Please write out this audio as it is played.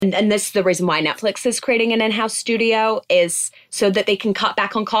And this is the reason why Netflix is creating an in-house studio, is so that they can cut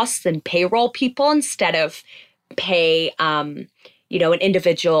back on costs and payroll people instead of pay, an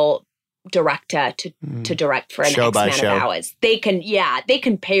individual director to direct for an show X by amount show. of hours. They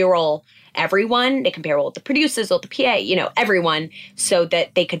can payroll everyone. They can payroll the producers or the PA, everyone, so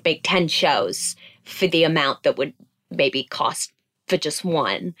that they could make 10 shows for the amount that would maybe cost for just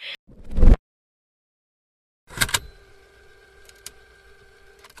one.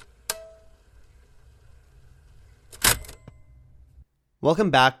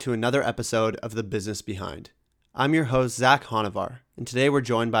 Welcome back to another episode of The Business Behind. I'm your host, Zach Honavar, and today we're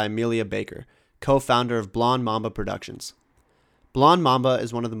joined by Amelia Baker, co-founder of Blonde Mamba Productions. Blonde Mamba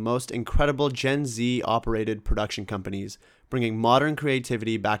is one of the most incredible Gen Z-operated production companies, bringing modern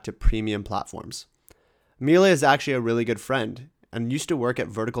creativity back to premium platforms. Amelia is actually a really good friend and used to work at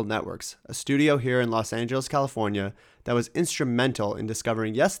Vertical Networks, a studio here in Los Angeles, California, that was instrumental in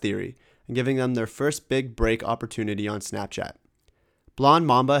discovering Yes Theory and giving them their first big break opportunity on Snapchat. Blonde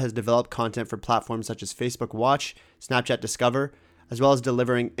Mamba has developed content for platforms such as Facebook Watch, Snapchat Discover, as well as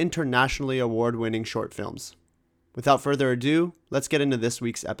delivering internationally award-winning short films. Without further ado, let's get into this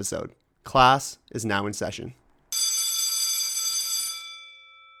week's episode. Class is now in session.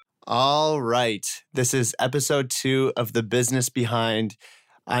 All right, this is episode 2 of The Business Behind.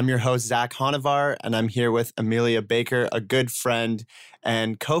 I'm your host, Zach Honavar, and I'm here with Amelia Baker, a good friend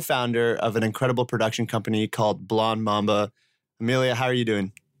and co-founder of an incredible production company called Blonde Mamba. Amelia, how are you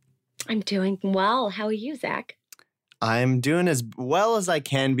doing? I'm doing well. How are you, Zach? I'm doing as well as I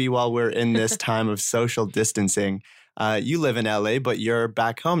can be while we're in this time of social distancing. You live in LA, but you're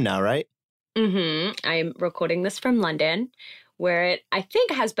back home now, right? Mm-hmm. I'm recording this from London, where it, I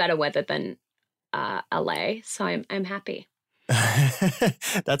think, has better weather than LA, so I'm happy.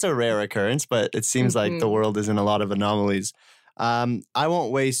 That's a rare occurrence, but it seems like the world is in a lot of anomalies. I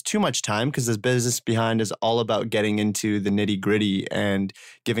won't waste too much time because this Business Behind is all about getting into the nitty gritty and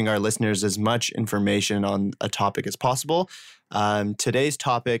giving our listeners as much information on a topic as possible. Today's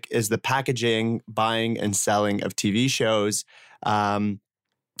topic is the packaging, buying, and selling of TV shows.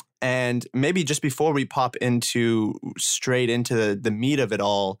 And maybe just before we pop straight into the meat of it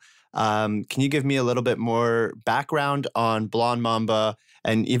all, can you give me a little bit more background on Blonde Mamba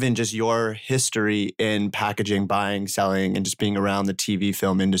and even just your history in packaging, buying, selling, and just being around the TV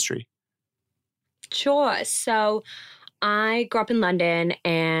film industry? Sure. So I grew up in London,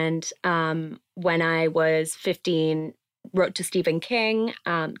 and when I was 15, wrote to Stephen King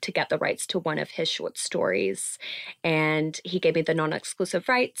to get the rights to one of his short stories. And he gave me the non-exclusive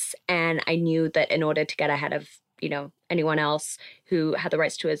rights. And I knew that in order to get ahead of anyone else who had the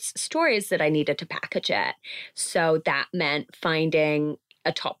rights to his stories, that I needed to package it. So that meant finding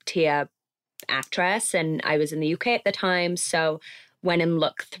a top tier actress. And I was in the UK at the time. So went and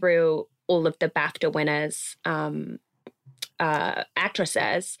looked through all of the BAFTA winners,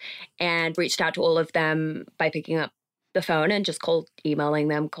 actresses, and reached out to all of them by picking up the phone and just cold emailing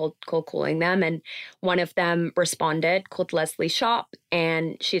them, cold calling them. And one of them responded, called Leslie Sharp,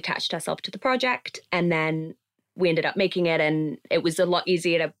 and she attached herself to the project. And then we ended up making it, and it was a lot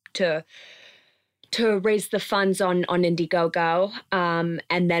easier to raise the funds on Indiegogo. And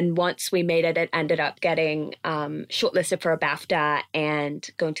then once we made it, it ended up getting shortlisted for a BAFTA and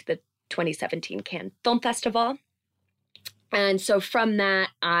going to the 2017 Cannes Film Festival. And so from that,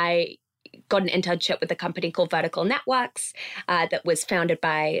 I got an internship with a company called Vertical Networks that was founded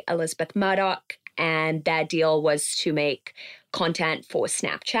by Elizabeth Murdoch. And their deal was to make content for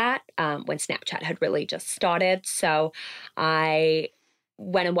Snapchat when Snapchat had really just started. So I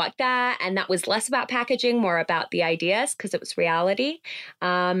went and worked there, and that was less about packaging, more about the ideas, because it was reality.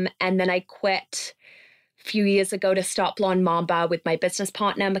 And then I quit a few years ago to start Blonde Mamba with my business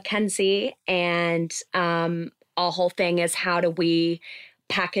partner, Mackenzie. And our whole thing is, how do we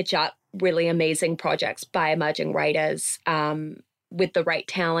package up really amazing projects by emerging writers with the right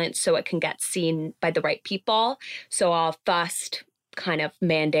talent so it can get seen by the right people. So our first kind of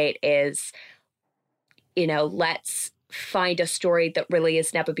mandate is, let's find a story that really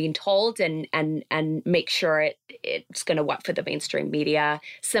has never been told and make sure it's going to work for the mainstream media,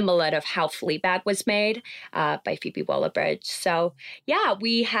 similar to how Fleabag was made by Phoebe Waller-Bridge. So yeah,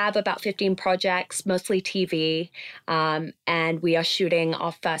 we have about 15 projects, mostly TV, and we are shooting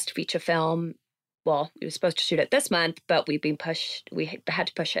our first feature film. Well, we were supposed to shoot it this month, but we had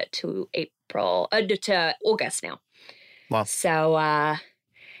to push it to August now. Wow. So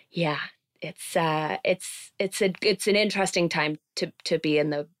yeah. It's an interesting time to be in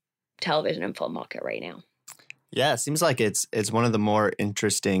the television and film market right now. Yeah, it seems like it's one of the more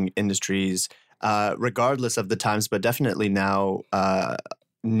interesting industries, regardless of the times, but definitely now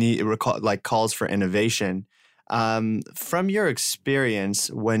calls for innovation. From your experience,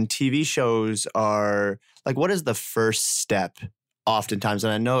 when TV shows are like, what is the first step oftentimes?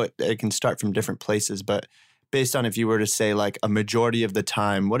 And I know it can start from different places, but based on if you were to say like a majority of the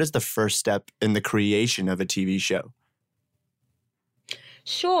time, what is the first step in the creation of a TV show?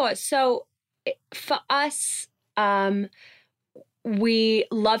 Sure. So for us, we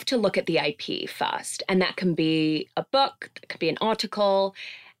love to look at the IP first, and that can be a book, that could be an article,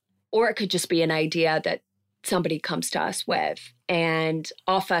 or it could just be an idea that somebody comes to us with. And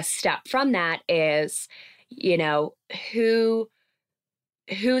our first step from that is,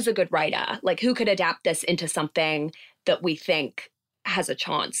 who's a good writer? Like, who could adapt this into something that we think has a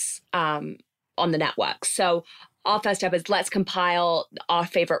chance on the network? So our first step is let's compile our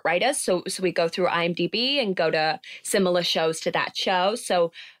favorite writers. So we go through IMDb and go to similar shows to that show.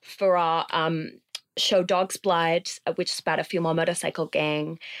 So for our show Dog's Blood, which is about a female motorcycle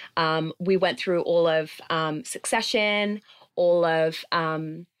gang, we went through all of Succession, all of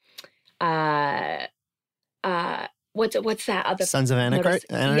what's that other Sons of Anarchy?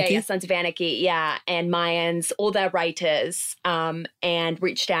 Yeah, Sons of Anarchy, yeah, and Mayans, all their writers, and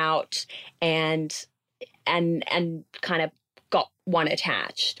reached out and kind of got one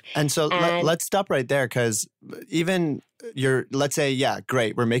attached. And so let's stop right there, because even let's say, yeah,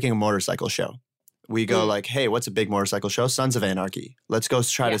 great, we're making a motorcycle show. We go like, hey, what's a big motorcycle show? Sons of Anarchy. Let's go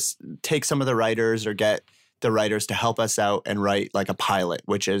try to take some of the writers or get the writers to help us out and write like a pilot,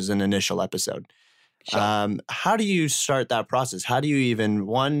 which is an initial episode. Sure. How do you start that process? How do you even,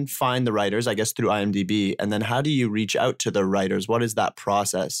 find the writers, I guess through IMDb, and then how do you reach out to the writers? What is that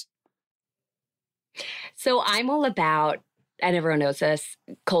process? So I'm all about, and everyone knows this,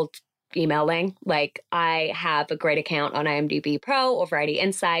 cold emailing. Like, I have a great account on IMDb Pro or Variety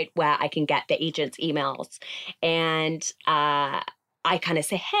Insight where I can get the agent's emails. And I kind of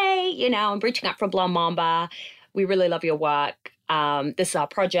say, hey, I'm reaching out from Blonde Mamba. We really love your work. This is our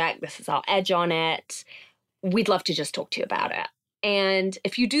project. This is our edge on it. We'd love to just talk to you about it. And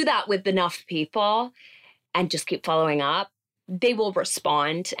if you do that with enough people and just keep following up, they will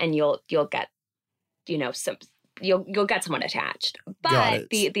respond, and you'll get, you'll get someone attached. But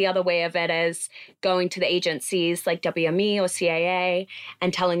the other way of it is going to the agencies like WME or CAA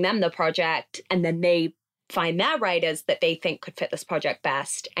and telling them the project, and then they find their writers that they think could fit this project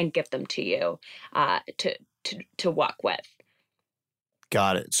best and give them to you to work with.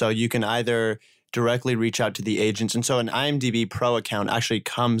 Got it. So you can either directly reach out to the agents. And so an IMDb Pro account actually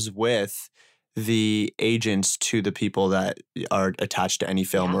comes with the agents to the people that are attached to any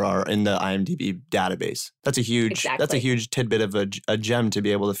film or are in the IMDb database. That's a huge tidbit of a gem to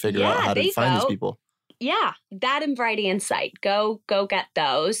be able to figure out how to find these people. Yeah, that and Variety Insight. Go get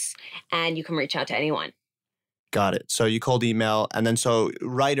those, and you can reach out to anyone. Got it. So you cold email, and then so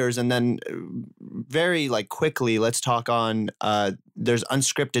writers, and then very quickly, let's talk on, there's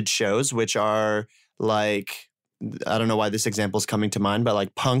unscripted shows, which are like, I don't know why this example is coming to mind, but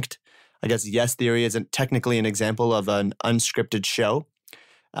like Punk'd. I guess Yes Theory isn't technically an example of an unscripted show.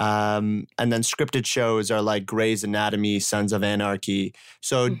 And then scripted shows are like Grey's Anatomy, Sons of Anarchy.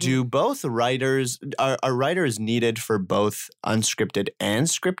 So do both writers, are writers needed for both unscripted and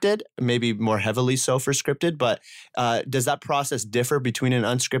scripted? Maybe more heavily so for scripted, but does that process differ between an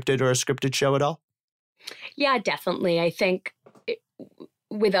unscripted or a scripted show at all? Yeah, definitely. I think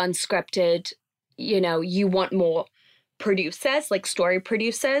with unscripted, you want more producers, like story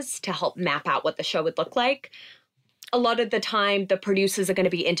producers, to help map out what the show would look like. A lot of the time, the producers are going to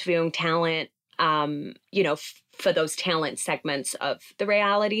be interviewing talent, for those talent segments of the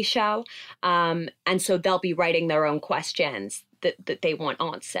reality show. And so they'll be writing their own questions that they want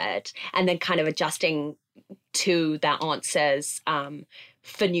answered, and then kind of adjusting to the answers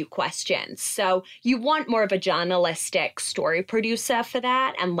for new questions. So you want more of a journalistic story producer for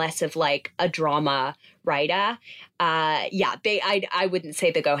that, and less of like a drama writer. I wouldn't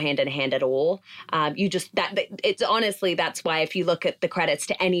say they go hand in hand at all. It's honestly, that's why if you look at the credits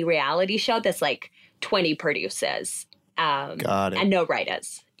to any reality show, there's like 20 producers Got it. and no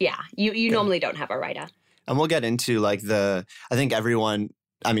writers. Yeah, you normally don't have a writer. And we'll get into I think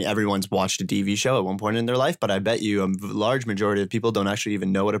everyone's watched a TV show at one point in their life, but I bet you a large majority of people don't actually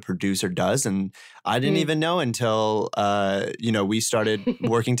even know what a producer does. And I didn't even know until, we started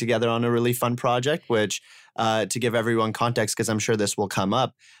working together on a really fun project, which to give everyone context, because I'm sure this will come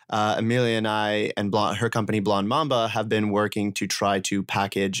up, Amelia and I and her company Blonde Mamba have been working to try to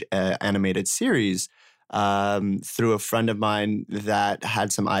package an animated series through a friend of mine that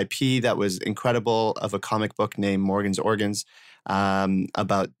had some IP that was incredible, of a comic book named Morgan's Organs,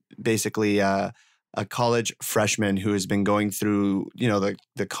 about basically a college freshman who has been going through,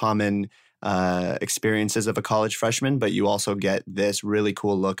 the common experiences of a college freshman, but you also get this really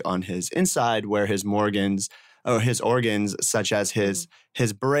cool look on his inside where his organs, such as his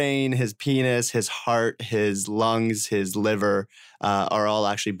brain, his penis, his heart, his lungs, his liver, are all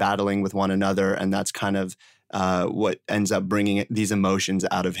actually battling with one another. And that's kind of what ends up bringing these emotions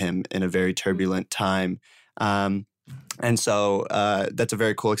out of him in a very turbulent time. And so that's a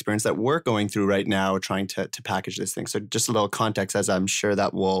very cool experience that we're going through right now, trying to package this thing. So just a little context, as I'm sure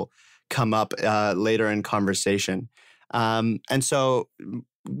that will come up later in conversation. And so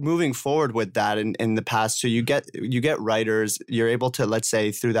moving forward with that in the past, so you get writers, you're able to, let's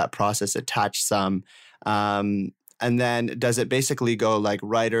say, through that process, attach some. And then does it basically go like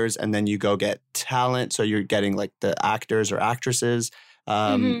writers and then you go get talent? So you're getting like the actors or actresses.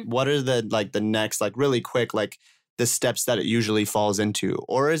 What are the next, like really quick, like the steps that it usually falls into?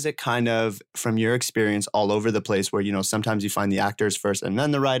 Or is it kind of, from your experience, all over the place where, sometimes you find the actors first and then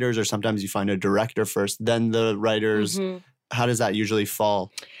the writers, or sometimes you find a director first, then the writers? How does that usually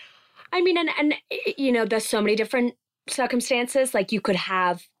fall? I mean, and there's so many different circumstances. Like you could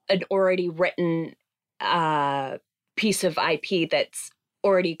have an already written piece of IP that's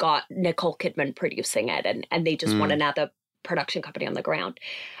already got Nicole Kidman producing it, and they just want another production company on the ground.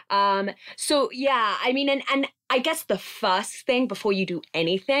 So yeah, I mean, and I guess the first thing before you do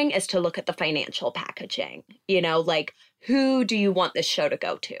anything is to look at the financial packaging, like who do you want this show to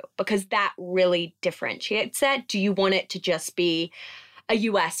go to? Because that really differentiates it. Do you want it to just be a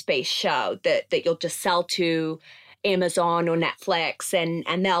US based show that you'll just sell to Amazon or Netflix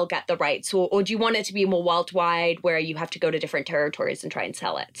and they'll get the rights? Or do you want it to be more worldwide where you have to go to different territories and try and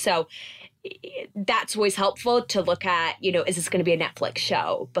sell it? So that's always helpful to look at, is this going to be a Netflix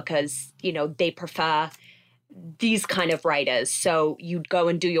show? Because, they prefer these kind of writers. So you'd go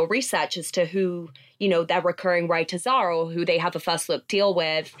and do your research as to who, their recurring writers are or who they have a first look deal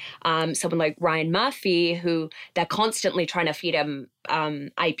with. Someone like Ryan Murphy, who they're constantly trying to feed him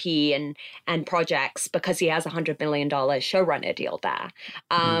IP and projects because he has $100 million showrunner deal there.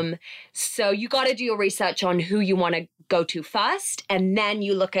 So you got to do your research on who you want to go to first. And then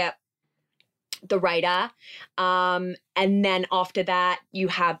you look at the writer. And then after that, you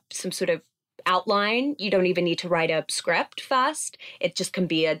have some sort of outline. You don't even need to write a script first. It just can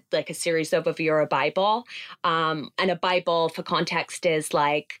be a series overview or a Bible. And a Bible, for context, is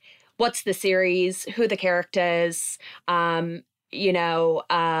like, what's the series? Who are the characters? What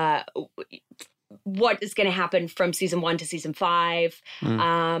is going to happen from season 1 to season 5?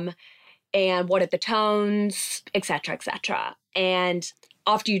 And what are the tones, et cetera, et cetera. And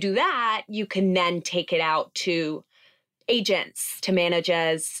after you do that, you can then take it out to agents, to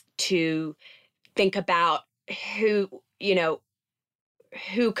managers, to think about who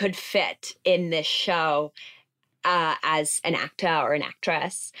could fit in this show as an actor or an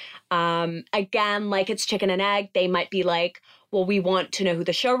actress. Again, like it's chicken and egg. They might be like, well, we want to know who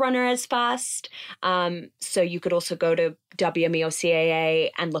the showrunner is first. So you could also go to WME or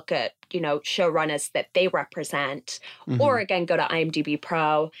CAA and look at, showrunners that they represent. Or again, go to IMDb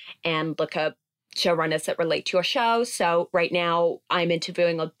Pro and look up showrunners that relate to your show. So right now I'm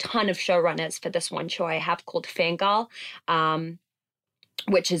interviewing a ton of showrunners for this one show I have called Fangirl,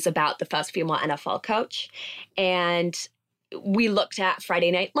 which is about the first female NFL coach. And we looked at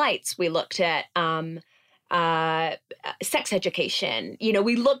Friday Night Lights. We looked at sex education.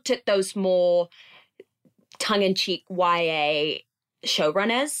 We looked at those more tongue-in-cheek YA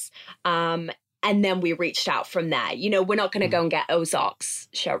showrunners. And then we reached out from there. We're not going to go and get Ozark's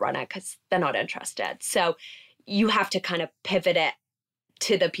showrunner because they're not interested. So you have to kind of pivot it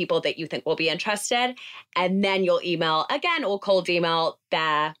to the people that you think will be interested. And then you'll email again or cold email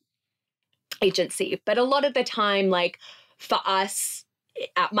their agency. But a lot of the time, like for us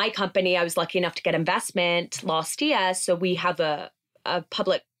at my company, I was lucky enough to get investment last year. So we have a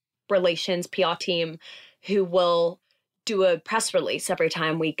public relations PR team who will do a press release every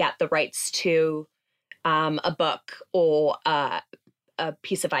time we get the rights to a book or a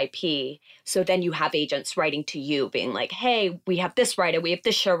piece of IP. So then you have agents writing to you being like, hey, we have this writer, we have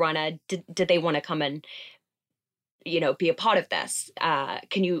this showrunner. Did they want to come and, be a part of this?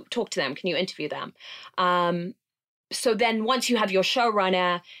 Can you talk to them? Can you interview them? So then once you have your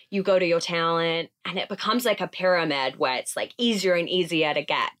showrunner, you go to your talent and it becomes like a pyramid where it's like easier and easier to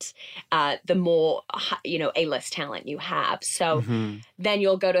get the more, A-list talent you have. So then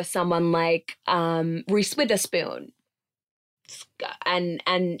you'll go to someone like Reese Witherspoon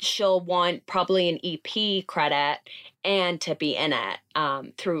and she'll want probably an EP credit and to be in it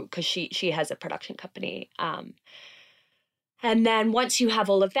because she has a production company. And then once you have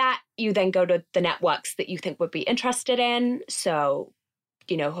all of that, you then go to the networks that you think would be interested in. So,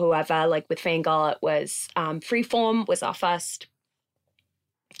 whoever, like with Fangirl, it was Freeform was our first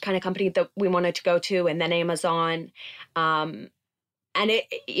kind of company that we wanted to go to, and then Amazon. And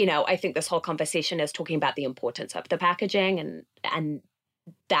I think this whole conversation is talking about the importance of the packaging and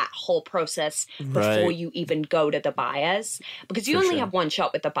that whole process before you even go to the buyers, because you only have one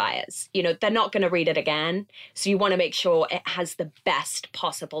shot with the buyers. They're not going to read it again. So you want to make sure it has the best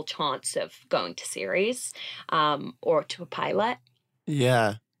possible chance of going to series or to a pilot.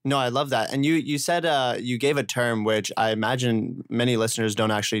 Yeah. No, I love that. And you said you gave a term which I imagine many listeners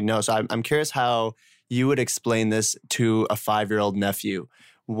don't actually know. So I'm curious how you would explain this to a 5-year-old nephew.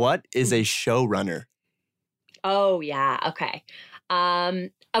 What is a showrunner? Oh, yeah. Okay.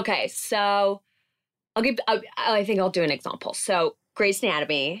 Okay. So I think I'll do an example. So Grey's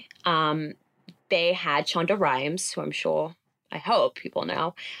Anatomy, they had Shonda Rhimes, who I hope people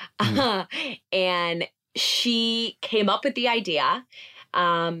know. And she came up with the idea,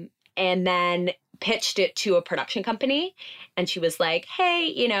 and then pitched it to a production company. And she was like,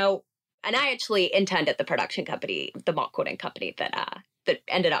 hey, and I actually interned at the production company, the mock coding company that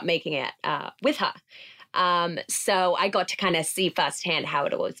ended up making it with her. So I got to kind of see firsthand how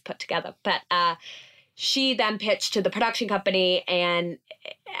it was put together. But she then pitched to the production company and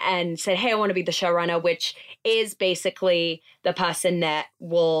said, hey, I want to be the showrunner, which is basically the person that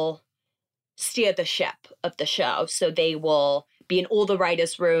will steer the ship of the show. So they will be in all the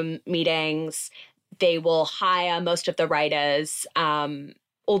writers' room meetings. They will hire most of the writers,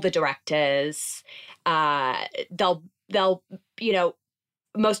 all the directors. They'll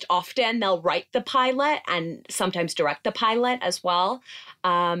most often they'll write the pilot and sometimes direct the pilot as well.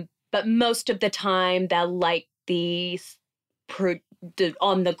 But most of the time they're like the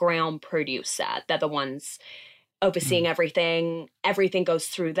on the ground producer. They're the ones overseeing everything. Everything goes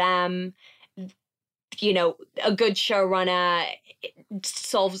through them. A good showrunner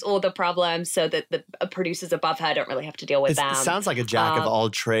solves all the problems so that the producers above her don't really have to deal with them. It sounds like a jack of all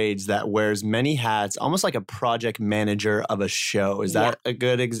trades that wears many hats, almost like a project manager of a show. Is that a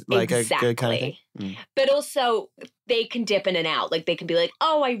good, exactly. A good kind of thing? But also they can dip in and out. Like they can be like,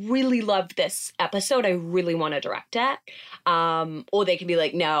 oh, I really love this episode. I really want to direct it. Or they can be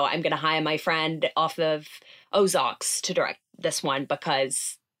like, no, I'm going to hire my friend off of Ozarks to direct this one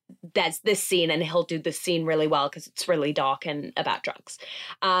because that's this scene and he'll do this scene really well because it's really dark and about drugs.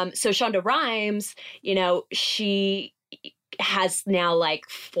 So Shonda Rhimes, she has now like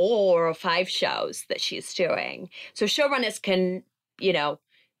 4 or 5 shows that she's doing. So showrunners can,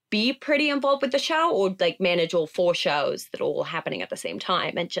 be pretty involved with the show or like manage all 4 shows that are all happening at the same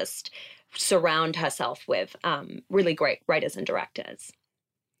time and just surround herself with really great writers and directors.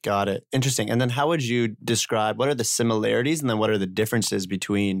 Got it. Interesting. And then how would you describe, what are the similarities and then what are the differences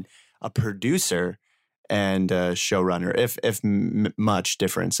between a producer and a showrunner, if much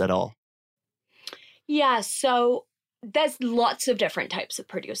difference at all? Yeah, so there's lots of different types of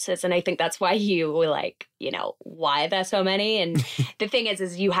producers. And I think that's why you were like, why are there so many? And the thing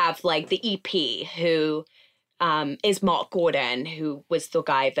is you have like the EP who is Mark Gordon, who was the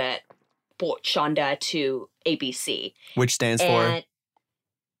guy that brought Shonda to ABC. Which stands for?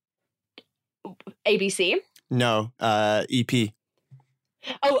 ABC? No, EP.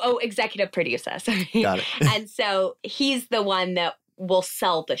 Oh, executive producer. Sorry. Got it. And so he's the one that will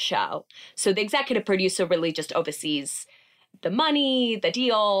sell the show. So the executive producer really just oversees the money, the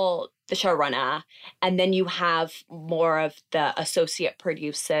deal, the showrunner. And then you have more of the associate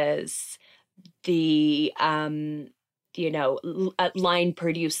producers, the line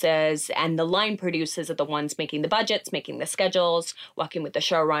producers, and the line producers are the ones making the budgets, making the schedules, working with the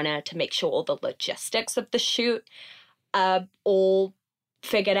showrunner to make sure all the logistics of the shoot all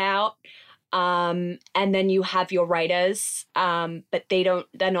figured out. And then you have your writers, but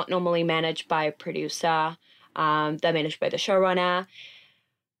they're not normally managed by a producer. They're managed by the showrunner.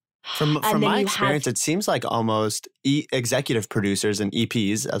 From my experience, it seems like almost executive producers and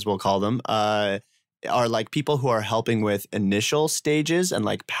EPs, as we'll call them, are like people who are helping with initial stages and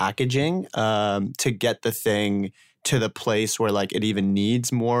like packaging to get the thing to the place where like it even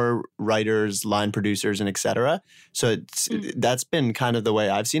needs more writers, line producers, and etc. So that's been kind of the way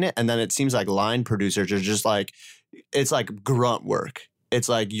I've seen it. And then it seems like line producers are just like, it's like grunt work. It's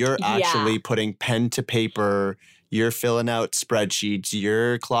like you're actually putting pen to paper, you're filling out spreadsheets,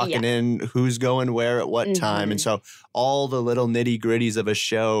 you're clocking in who's going where at what time. And so all the little nitty gritties of a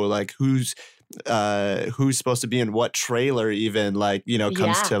show, like who's supposed to be in what trailer even, like,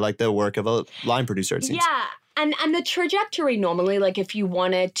 comes to like the work of a line producer, it seems. Yeah. And the trajectory normally, like if you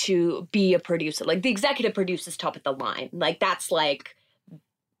wanted to be a producer, like the executive producer's top of the line, like that's like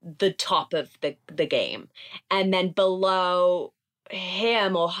the top of the game. And then below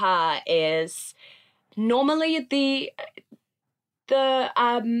him or her is normally the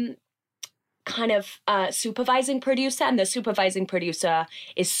kind of supervising producer, and the supervising producer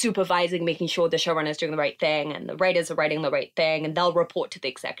is supervising, making sure the showrunner is doing the right thing and the writers are writing the right thing, and they'll report to the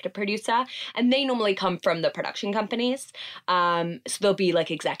executive producer, and they normally come from the production companies, so there'll be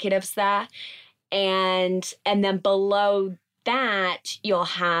like executives there, and then below that you'll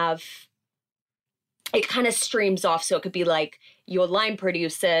have, it kind of streams off, so it could be like your line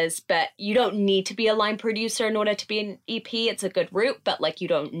producers, but you don't need to be a line producer in order to be an EP. It's a good route, but like you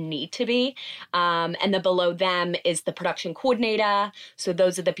don't need to be. And then below them is the production coordinator. So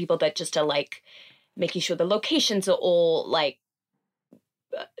those are the people that just are like making sure the locations are all like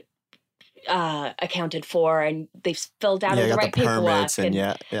accounted for, and they've filled out all the right paperwork and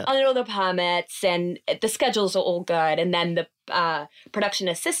all the permits, and the schedules are all good. And then the production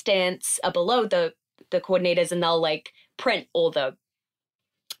assistants are below the coordinators, and they'll like print all the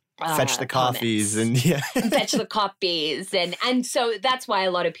fetch the copies and fetch the copies, and so that's why a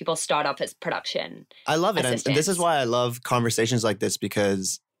lot of people start off as production. I love it, and this is why I love conversations like this,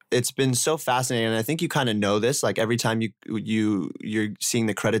 because it's been so fascinating, and I think you kind of know this. Like every time you're seeing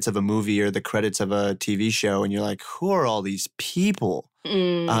the credits of a movie or the credits of a TV show, and you're like, who are all these people?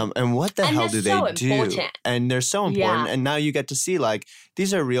 And what the hell do they do? And they're so important. And now you get to see like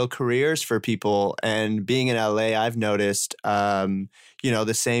these are real careers for people. And being in LA, I've noticed, the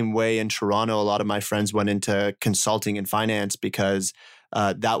same way in Toronto, a lot of my friends went into consulting and finance because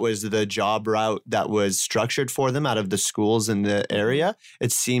that was the job route that was structured for them out of the schools in the area.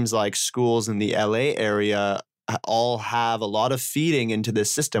 It seems like schools in the LA area all have a lot of feeding into this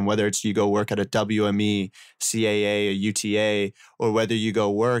system, whether it's you go work at a WME, CAA, a UTA, or whether you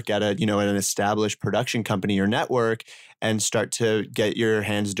go work at an established production company or network and start to get your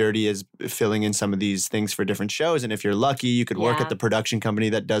hands dirty as filling in some of these things for different shows. And if you're lucky, you could work at the production company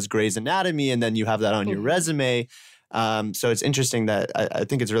that does Grey's Anatomy, and then you have that on your resume. So it's interesting that I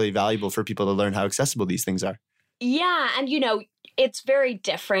think it's really valuable for people to learn how accessible these things are. Yeah. And, it's very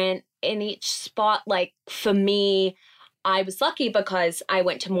different in each spot. Like for me, I was lucky because I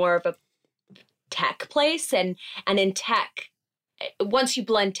went to more of a tech place, and in tech, once you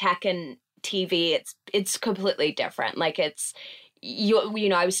blend tech and TV, it's completely different. Like it's,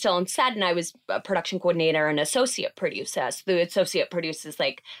 I was still on set, and I was a production coordinator and associate producer. So the associate producer is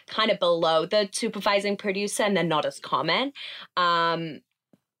like kind of below the supervising producer, and then not as common.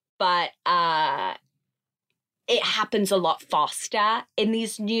 But it happens a lot faster in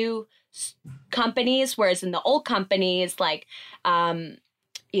these new companies, whereas in the old companies, like, the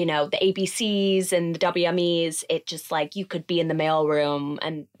ABCs and the WMEs, it just like you could be in the mailroom,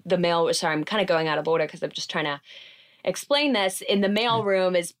 and sorry, I'm kind of going out of order because I'm just trying to explain this. In the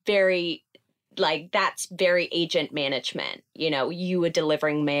mailroom is very, like, that's very agent management. You are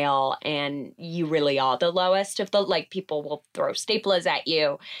delivering mail, and you really are the lowest of the, like, people will throw staplers at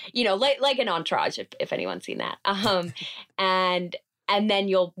you, like an Entourage, if anyone's seen that. And then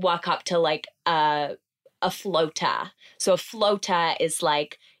you'll walk up to like a floater. So a floater is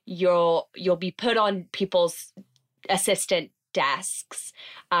like you'll be put on people's assistant desks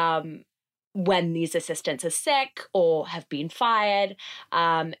when these assistants are sick or have been fired,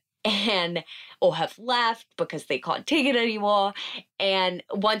 or have left because they can't take it anymore. And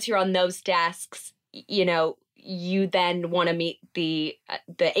once you're on those desks, you then want to meet the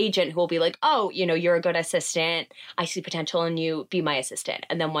agent who will be like, oh, you're a good assistant. I see potential in you. Be my assistant.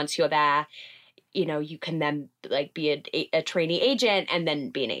 And then once you're there, you can then like be a trainee agent and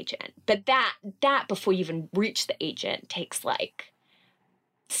then be an agent. But that before you even reach the agent takes like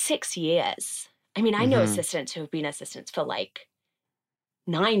 6 years. I mean, I know assistants who have been assistants for like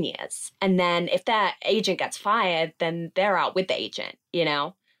 9 years. And then if that agent gets fired, then they're out with the agent,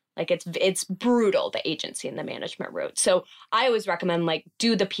 Like it's brutal, the agency and the management route. So I always recommend like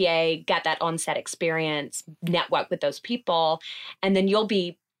do the PA, get that on-set experience, network with those people, and then you'll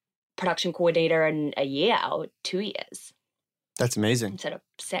be production coordinator in a year or 2 years. That's amazing. Instead of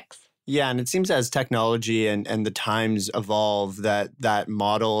 6. Yeah, and it seems as technology and the times evolve that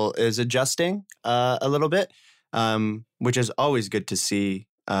model is adjusting a little bit, which is always good to see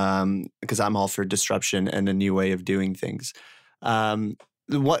because I'm all for disruption and a new way of doing things.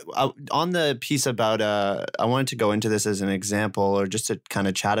 What on the piece about I wanted to go into this as an example or just to kind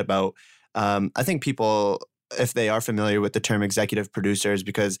of chat about I think people, if they are familiar with the term executive producers,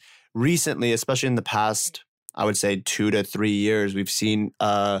 because recently, especially in the past, I would say 2 to 3 years, we've seen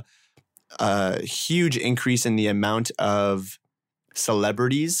a huge increase in the amount of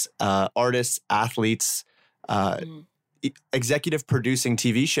celebrities, artists, athletes, executive producing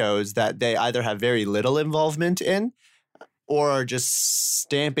TV shows that they either have very little involvement in or are just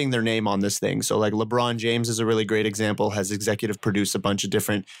stamping their name on this thing. So like LeBron James is a really great example, has executive produced a bunch of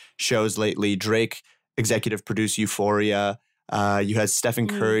different shows lately. Drake executive produced Euphoria. You had Stephen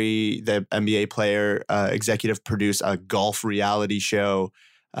Curry, the NBA player, executive produce a golf reality show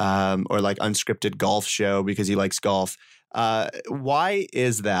or like unscripted golf show because he likes golf. Why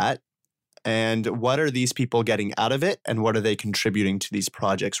is that? And what are these people getting out of it? And what are they contributing to these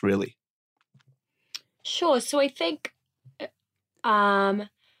projects really? Sure. So I think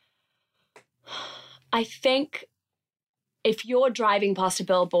if you're driving past a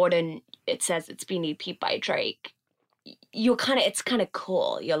billboard and it says it's been EP'd by Drake, it's kind of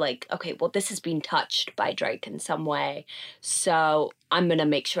cool. You're like, okay, well, this has been touched by Drake in some way. So I'm going to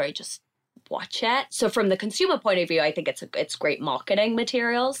make sure I just watch it. So from the consumer point of view, I think it's great marketing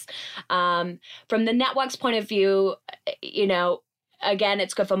materials. From the network's point of view, again,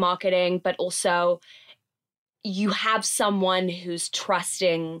 it's good for marketing, but also you have someone who's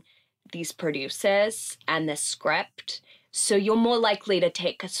trusting these producers and the script. So you're more likely to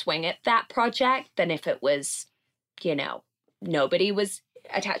take a swing at that project than if it was, nobody was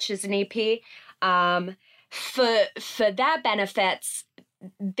attached as an EP. For their benefits,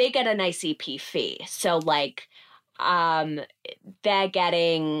 they get a nice EP fee. So like, they're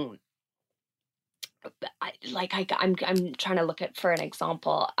getting, I'm trying to look at for an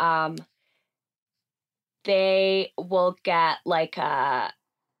example. They will get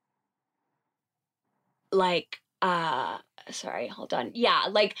sorry, hold on. Yeah,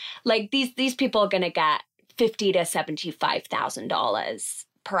 like these people are gonna get $50,000 to $75,000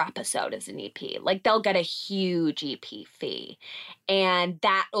 per episode as an EP. Like they'll get a huge EP fee, and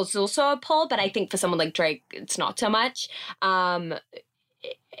that is also a pull. But I think for someone like Drake, it's not so much. Again,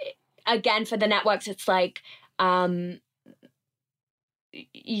 for the networks, it's like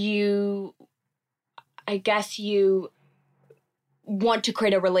I guess you want to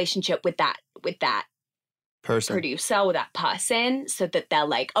create a relationship with that person, producer, or that person, so that they're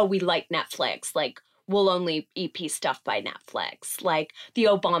like, oh, we like Netflix. Like, we'll only EP stuff by Netflix. Like, the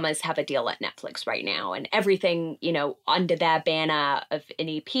Obamas have a deal at Netflix right now, and everything, under their banner of an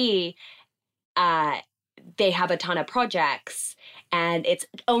EP, they have a ton of projects, and it's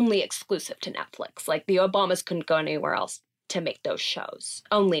only exclusive to Netflix. Like, the Obamas couldn't go anywhere else to make those shows,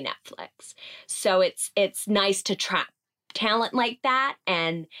 only Netflix. So it's nice to trap talent like that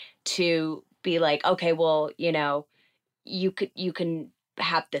and to be like, okay, well, you can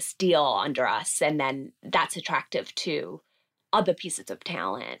have this deal under us, and then that's attractive to other pieces of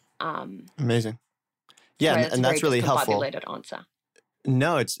talent. Amazing. Yeah, and that's really helpful. Answer.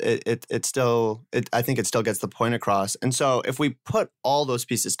 No, I think it still gets the point across. And so if we put all those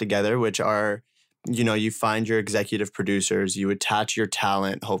pieces together, which are, you find your executive producers, you attach your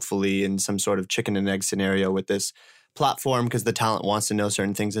talent, hopefully in some sort of chicken and egg scenario with this platform, because the talent wants to know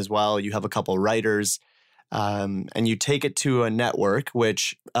certain things as well. You have a couple writers, and you take it to a network,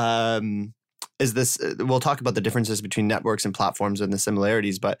 which is this. We'll talk about the differences between networks and platforms and the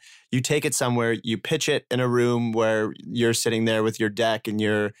similarities, but you take it somewhere, you pitch it in a room where you're sitting there with your deck and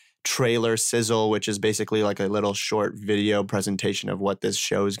your trailer sizzle, which is basically like a little short video presentation of what this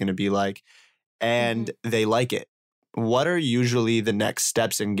show is going to be like. And they like it. What are usually the next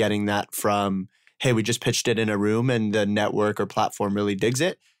steps in getting that from, hey, we just pitched it in a room and the network or platform really digs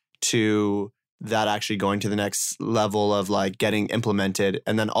it, to that actually going to the next level of like getting implemented?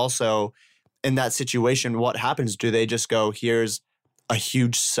 And then also in that situation, what happens? Do they just go, here's a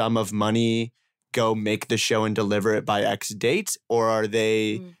huge sum of money, go make the show and deliver it by X date? Or are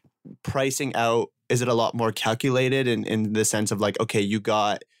they pricing out? Is it a lot more calculated in the sense of like, okay, you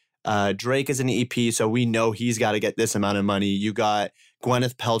got Drake as an EP, so we know he's got to get this amount of money. You got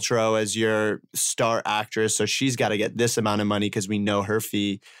Gwyneth Paltrow as your star actress, so she's got to get this amount of money because we know her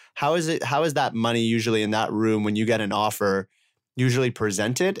fee. How is that money usually in that room when you get an offer usually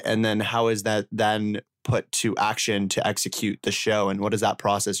presented? And then how is that then put to action to execute the show? And what is that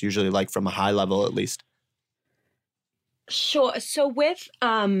process usually like from a high level, at least? Sure. So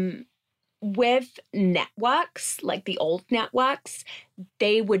with networks, like the old networks,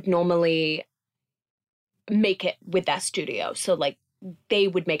 they would normally make it with that studio. So like they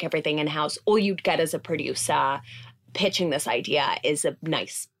would make everything in-house. All you'd get as a producer pitching this idea is a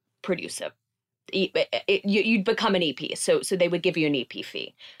nice producer. You'd become an EP. So they would give you an EP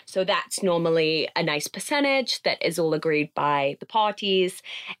fee. So that's normally a nice percentage that is all agreed by the parties.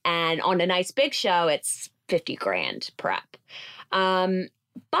 And on a nice big show, it's $50,000 per ep.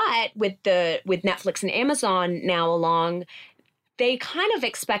 But with Netflix and Amazon now along, they kind of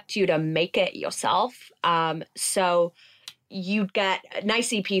expect you to make it yourself. So you'd get a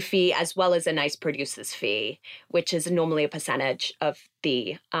nice EP fee as well as a nice producer's fee, which is normally a percentage of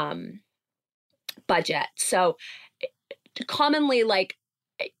the budget. So commonly, like,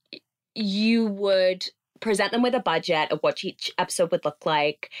 you would present them with a budget of what each episode would look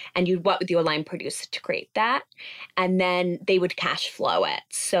like, and you'd work with your line producer to create that. And then they would cash flow it.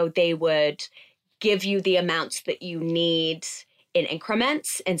 So they would give you the amounts that you need in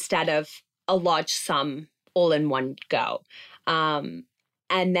increments instead of a large sum all in one go. And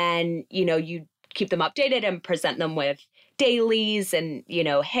then, you keep them updated and present them with dailies and,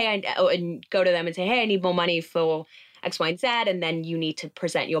 hey, and go to them and say, hey, I need more money for X, Y, and Z. And then you need to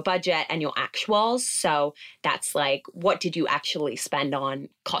present your budget and your actuals. So that's like, what did you actually spend on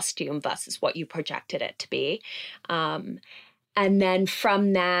costume versus what you projected it to be? And then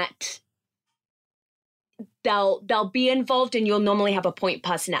from that, they'll be involved, and you'll normally have a point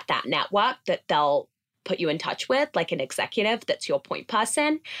person at that network that they'll put you in touch with, like an executive that's your point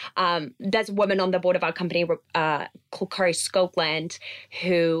person. There's a woman on the board of our company called Corey Scopeland,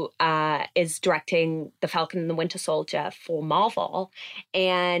 who is directing The Falcon and the Winter Soldier for Marvel.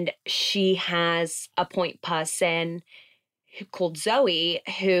 And she has a point person called Zoe,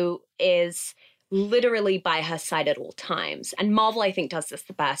 who is literally by her side at all times. And Marvel, I think, does this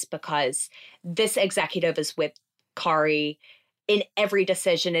the best because this executive is with Kari in every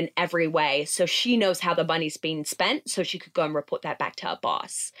decision in every way. So she knows how the money's being spent, so she could go and report that back to her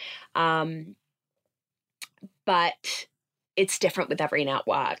boss. But it's different with every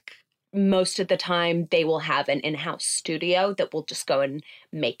network. Most of the time, they will have an in-house studio that will just go and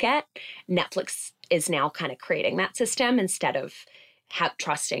make it. Netflix is now kind of creating that system instead of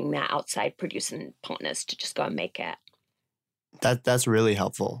trusting their outside producing partners to just go and make it. That's really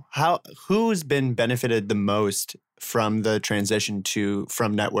helpful. Who's been benefited the most from the transition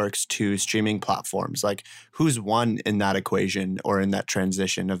from networks to streaming platforms? Like, who's won in that equation or in that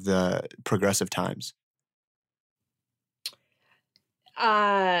transition of the progressive times?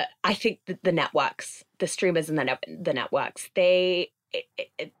 I think the networks, the streamers and the networks, they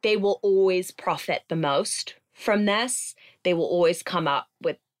will always profit the most from this. They will always come up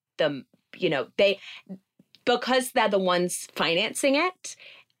with them, because they're the ones financing it,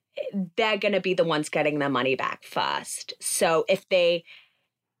 they're going to be the ones getting their money back first. So if they,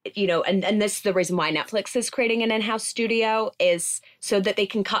 and this is the reason why Netflix is creating an in-house studio, is so that they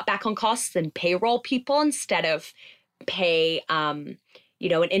can cut back on costs and payroll people instead of pay, an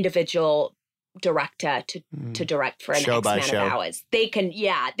individual director to direct for an show X by amount show. of hours. They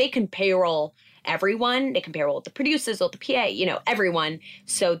can payroll everyone. They can payroll the producers or the PA, everyone,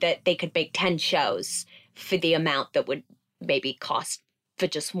 so that they could make 10 shows for the amount that would maybe cost for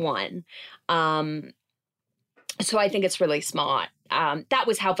just one. So I think it's really smart. That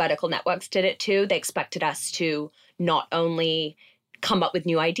was how Vertical Networks did it too. They expected us to not only come up with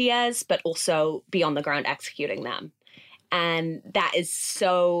new ideas, but also be on the ground executing them. And that is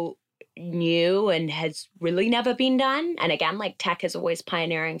so new and has really never been done. And again, like, tech is always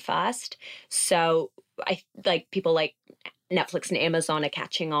pioneering first. So I like people like Netflix and Amazon are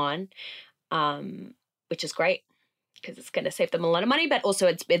catching on, which is great because it's going to save them a lot of money. But also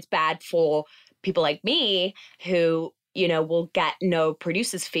it's bad for people like me who, will get no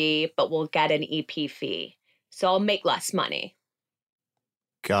producer's fee, but will get an EP fee. So I'll make less money.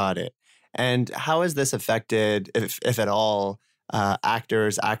 Got it. And how has this affected, if at all,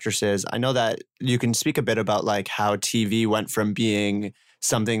 actors, actresses? I know that you can speak a bit about like how TV went from being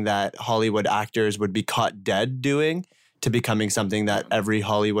something that Hollywood actors would be caught dead doing to becoming something that every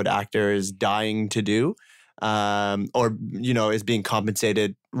Hollywood actor is dying to do, or is being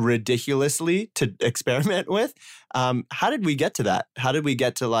compensated ridiculously to experiment with. How did we get to that? How did we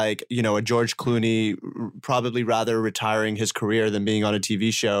get to like, a George Clooney probably rather retiring his career than being on a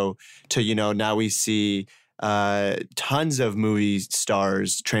TV show to, now we see tons of movie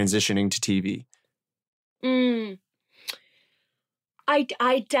stars transitioning to TV?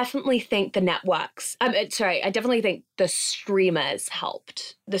 I definitely think the networks, I definitely think the streamers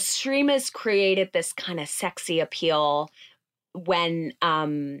helped. The streamers created this kind of sexy appeal when,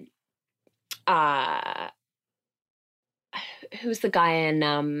 who's the guy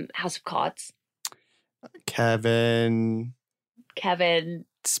in House of Cards? Kevin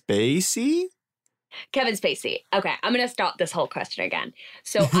Spacey? Kevin Spacey. Okay, I'm going to start this whole question again.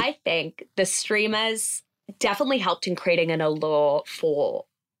 So I think the streamers definitely helped in creating an allure for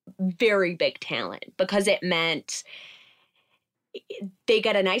very big talent because it meant they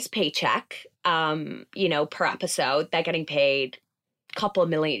get a nice paycheck, per episode. They're getting paid couple of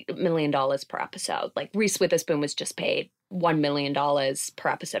million dollars per episode. Like Reese Witherspoon was just paid $1 million per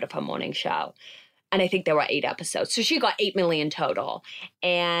episode of her morning show. And I think there were 8 episodes. So she got 8 million total.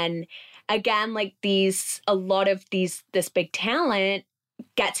 And again, like this big talent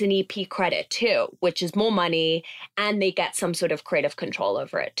gets an EP credit too, which is more money, and they get some sort of creative control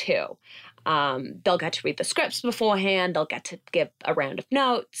over it too. They'll get to read the scripts beforehand. They'll get to give a round of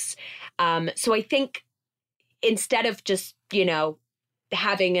notes. So I think instead of just,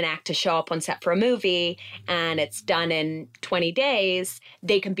 having an actor show up on set for a movie and it's done in 20 days,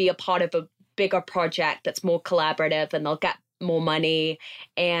 they can be a part of a bigger project that's more collaborative, and they'll get more money.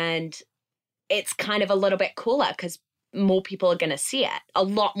 And it's kind of a little bit cooler because more people are going to see it. A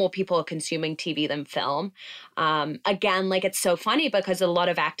lot more people are consuming TV than film. Again, like it's so funny because a lot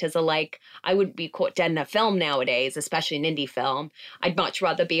of actors are like, I wouldn't be caught dead in a film nowadays, especially an indie film. I'd much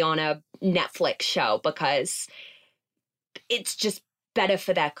rather be on a Netflix show because it's just better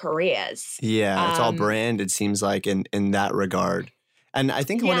for their careers. Yeah, it's all brand, it seems like, in that regard. And I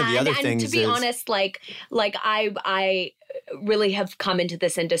think one of the other things to be honest, like I really have come into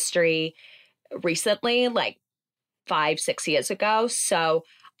this industry recently, like 5-6 years ago. So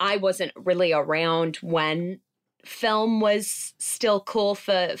I wasn't really around when film was still cool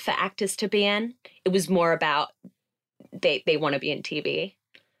for actors to be in. It was more about they want to be in TV.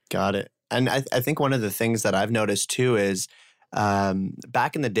 Got it. And I think one of the things that I've noticed too is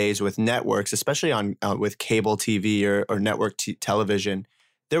back in the days with networks, especially on with cable TV or network television,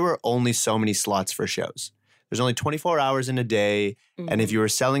 there were only so many slots for shows. There's only 24 hours in a day. Mm-hmm. And if you were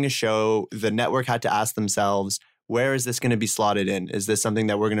selling a show, the network had to ask themselves, where is this going to be slotted in? Is this something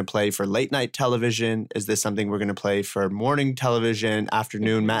that we're going to play for late night television? Is this something we're going to play for morning television,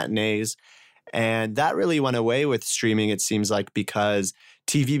 afternoon matinees? And that really went away with streaming, it seems like, because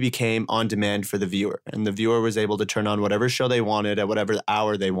TV became on demand for the viewer. And the viewer was able to turn on whatever show they wanted at whatever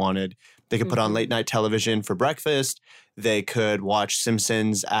hour they wanted. They could put on late night television for breakfast. They could watch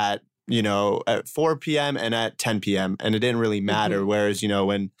Simpsons at 4 p.m. and at 10 p.m. And it didn't really matter. Whereas,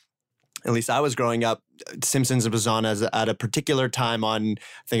 when at least I was growing up, Simpsons was on at a particular time on,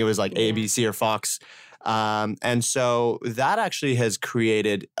 I think it was like ABC or Fox. And so that actually has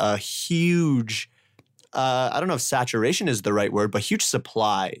created a huge, I don't know if saturation is the right word, but huge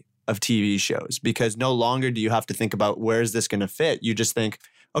supply of TV shows, because no longer do you have to think about where is this going to fit. You just think,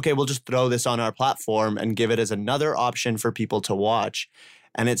 okay, we'll just throw this on our platform and give it as another option for people to watch.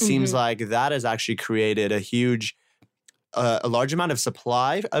 And it seems like that has actually created a large amount of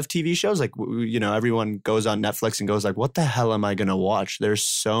supply of TV shows. Like, everyone goes on Netflix and goes like, what the hell am I going to watch? There's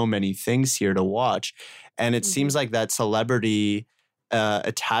so many things here to watch. And it seems like that celebrity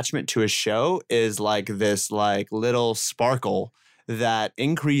attachment to a show is like this like little sparkle that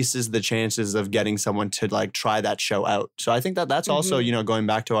increases the chances of getting someone to like try that show out. So I think that that's also, going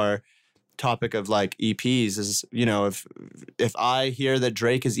back to our topic of like EPs is, if I hear that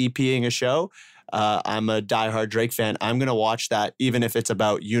Drake is EPing a show, I'm a diehard Drake fan. I'm going to watch that even if it's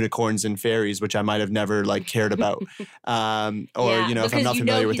about unicorns and fairies, which I might have never like cared about. If I'm not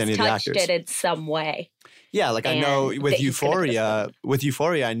familiar with any of the actors. It in some way. Yeah, like I know with Euphoria,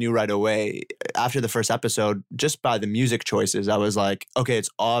 I knew right away after the first episode, just by the music choices, I was like, okay, it's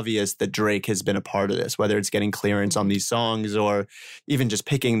obvious that Drake has been a part of this, whether it's getting clearance on these songs or even just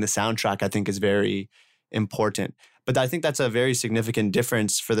picking the soundtrack, I think is very important. But I think that's a very significant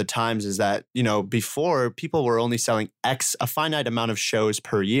difference for the times is that, before people were only selling a finite amount of shows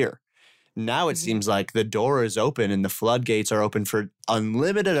per year. Now it seems like the door is open and the floodgates are open for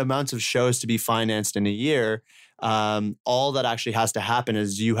unlimited amounts of shows to be financed in a year. All that actually has to happen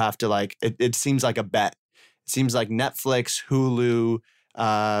is you have to it seems like a bet. It seems like Netflix, Hulu,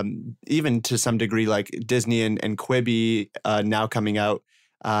 even to some degree like Disney and Quibi now coming out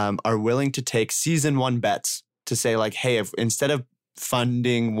are willing to take season 1 bets to say like, hey, if instead of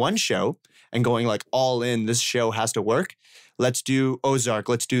funding one show and going like all in, this show has to work. Let's do Ozark.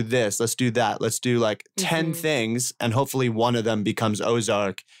 Let's do this. Let's do that. Let's do like 10 things. And hopefully one of them becomes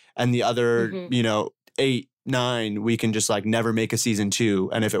Ozark. And the other, 8, 9, we can just like never make a season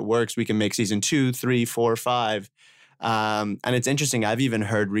 2. And if it works, we can make season 2, 3, 4, 5. And it's interesting. I've even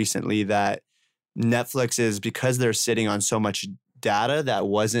heard recently that Netflix is, because they're sitting on so much data that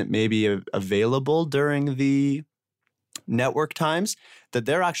wasn't maybe available during the network times, that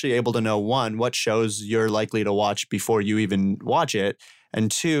they're actually able to know, 1, what shows you're likely to watch before you even watch it,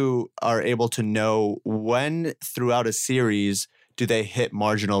 and 2, are able to know when throughout a series do they hit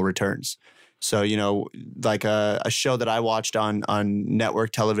marginal returns. So, like a show that I watched on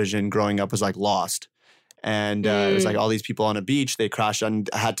network television growing up was like Lost. And it was like all these people on a beach, they crashed and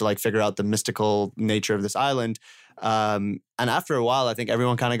had to like figure out the mystical nature of this island. And after a while, I think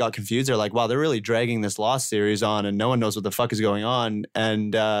everyone kind of got confused. They're like, wow, they're really dragging this Lost series on and no one knows what the fuck is going on.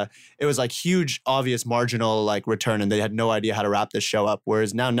 And it was like huge, obvious, marginal like return, and they had no idea how to wrap this show up.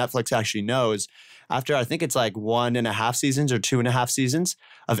 Whereas now Netflix actually knows after, I think it's like 1.5 seasons or 2.5 seasons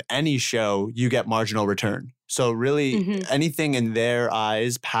of any show, you get marginal return. So really anything in their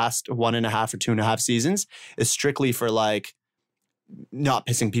eyes past 1.5 or 2.5 seasons is strictly for like not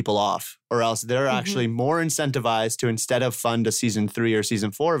pissing people off, or else they're actually more incentivized to, instead of fund a season 3 or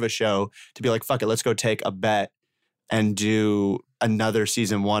season 4 of a show, to be like, fuck it, let's go take a bet and do another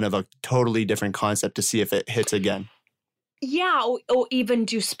season 1 of a totally different concept to see if it hits again. Yeah, or even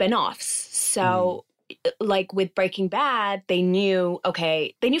do spin-offs. So like with Breaking Bad, they knew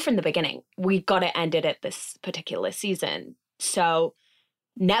from the beginning, we got to end it at this particular season. So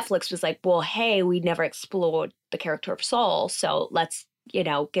Netflix was like, well, hey, we never explored the character of Saul, so let's,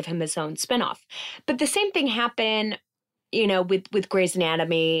 give him his own spinoff. But the same thing happened, with Grey's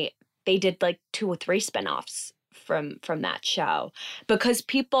Anatomy. They did like 2 or 3 spinoffs from that show because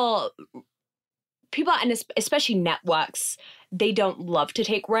people, and especially networks, they don't love to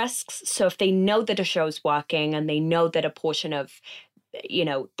take risks. So if they know that a show's working and they know that a portion of,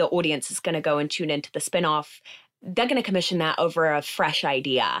 the audience is going to go and tune into the spinoff, they're going to commission that over a fresh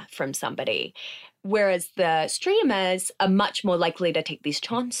idea from somebody. Whereas the streamers are much more likely to take these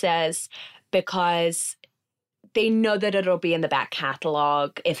chances because they know that it'll be in the back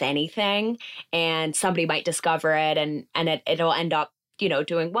catalog, if anything, and somebody might discover it and it'll end up,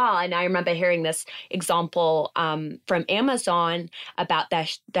 doing well. And I remember hearing this example from Amazon about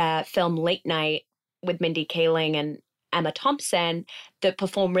the film Late Night with Mindy Kaling and Emma Thompson that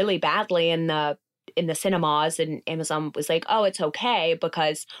performed really badly in the cinemas, and Amazon was like, oh, it's okay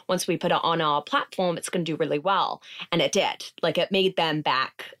because once we put it on our platform, it's going to do really well. And it did. Like, it made them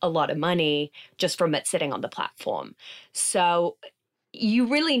back a lot of money just from it sitting on the platform. So you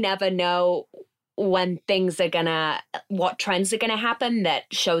really never know when what trends are going to happen, that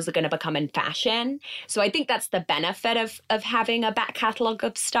shows are going to become in fashion. So I think that's the benefit of having a back catalog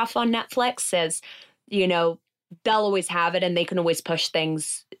of stuff on Netflix is, they'll always have it and they can always push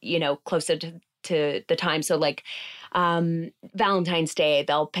things, closer to the time. So like Valentine's Day,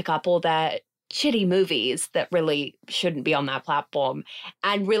 they'll pick up all the shitty movies that really shouldn't be on that platform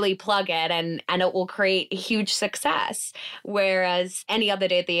and really plug it, and it will create a huge success. Whereas any other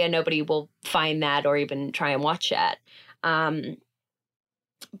day of the year, nobody will find that or even try and watch it. But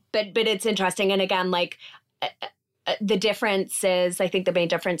it's interesting. And again, like the difference is, I think the main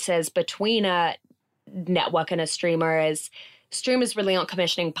difference is between a network and a streamer is streamers really aren't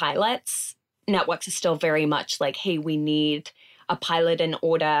commissioning pilots. Networks are still very much like, hey, we need a pilot in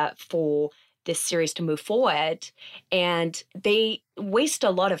order for this series to move forward. And they waste a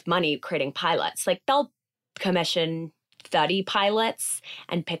lot of money creating pilots. Like, they'll commission 30 pilots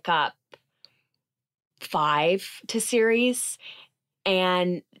and pick up 5 to series.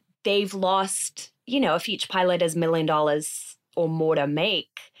 And they've lost, if each pilot is $1 million or more to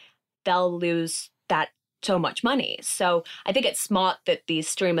make, they'll lose that so much money. So I think it's smart that these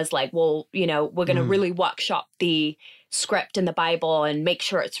streamers like, well, we're going to really workshop the script and the Bible and make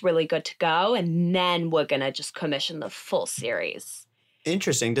sure it's really good to go. And then we're going to just commission the full series.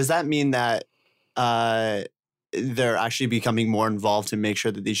 Interesting. Does that mean that they're actually becoming more involved to make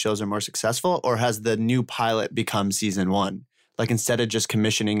sure that these shows are more successful? Or has the new pilot become season 1? Like, instead of just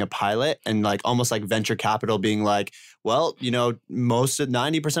commissioning a pilot and like almost like venture capital being like, well, most of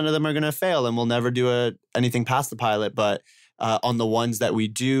 90% of them are going to fail and we'll never do anything past the pilot. But on the ones that we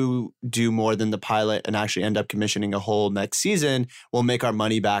do more than the pilot and actually end up commissioning a whole next season, we'll make our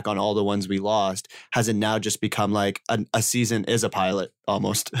money back on all the ones we lost. Has it now just become like a season is a pilot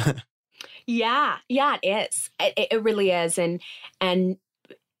almost? Yeah, it is. It really is. And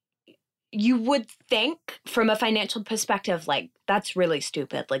you would think from a financial perspective, like, that's really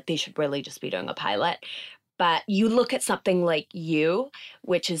stupid. Like, they should really just be doing a pilot. But you look at something like You,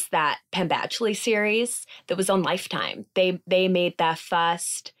 which is that Penn Badgley series that was on Lifetime. They made their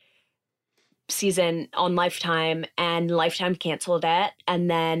first season on Lifetime and Lifetime canceled it. And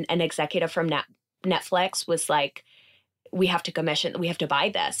then an executive from Netflix was like, we have to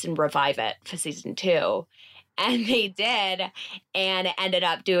buy this and revive it for season 2. And they did, and it ended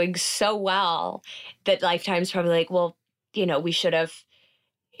up doing so well that Lifetime's probably like, well, we should have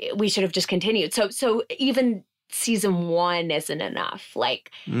just continued. So even season 1 isn't enough.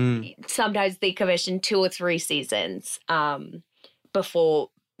 Like, sometimes they commission 2 or 3 seasons before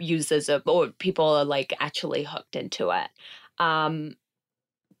users or people are like actually hooked into it.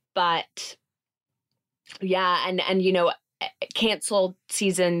 But yeah, and canceled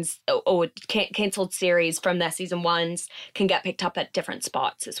seasons or canceled series from their season ones can get picked up at different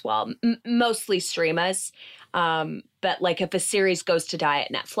spots as well. Mostly streamers. But like if a series goes to die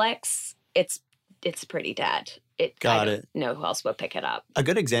at Netflix, it's pretty dead. I don't know who else would pick it up. A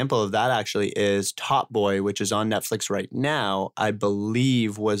good example of that actually is Top Boy, which is on Netflix right now. I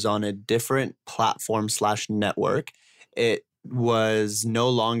believe was on a different platform / network. It was no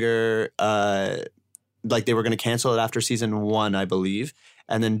longer like they were going to cancel it after season 1, I believe.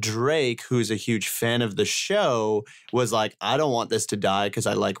 And then Drake, who's a huge fan of the show, was like, I don't want this to die because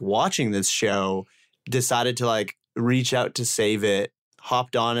I like watching this show. Decided to like reach out to save it,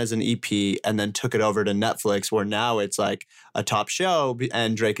 hopped on as an EP, and then took it over to Netflix, where now it's like a top show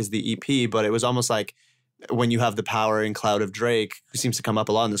and Drake is the EP. But it was almost like when you have the power and cloud of Drake, who seems to come up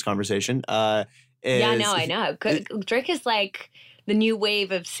a lot in this conversation. I know. Drake is like the new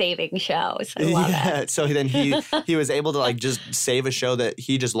wave of saving shows. I love it. So then he was able to like just save a show that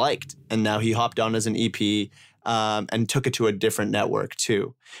he just liked, and now he hopped on as an EP and took it to a different network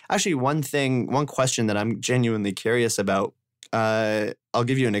too. Actually, one question that I'm genuinely curious about. I'll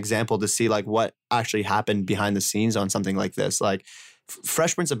give you an example to see like what actually happened behind the scenes on something like this. Like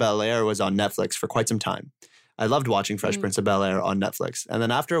Fresh Prince of Bel-Air was on Netflix for quite some time. I loved watching Fresh Prince of Bel-Air on Netflix. And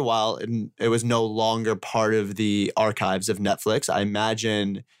then after a while, it was no longer part of the archives of Netflix. I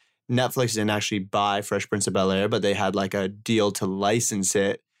imagine Netflix didn't actually buy Fresh Prince of Bel-Air, but they had like a deal to license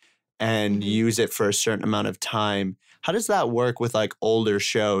it and use it for a certain amount of time. How does that work with like older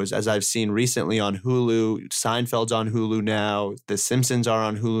shows? As I've seen recently on Hulu, Seinfeld's on Hulu now. The Simpsons are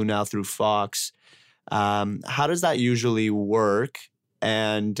on Hulu now through Fox. How does that usually work?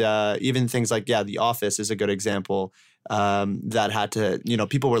 And even things like, The Office is a good example that had to,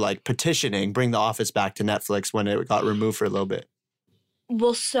 people were like petitioning, bring The Office back to Netflix when it got removed for a little bit.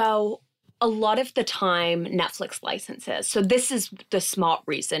 Well, so a lot of the time Netflix licenses. So this is the smart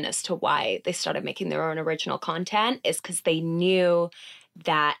reason as to why they started making their own original content, is because they knew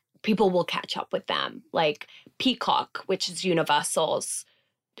that people will catch up with them. Like Peacock, which is Universal's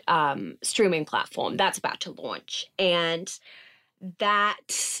streaming platform, that's about to launch. And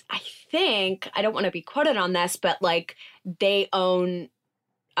that, I think, I don't want to be quoted on this, but like they own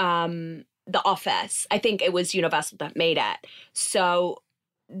The Office. I think it was Universal that made it. So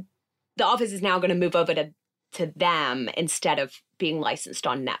The Office is now going to move over to them instead of being licensed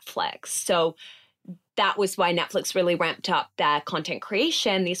on Netflix. So that was why Netflix really ramped up their content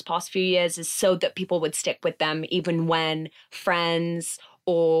creation these past few years, is so that people would stick with them even when Friends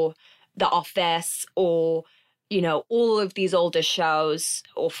or The Office or, all of these older shows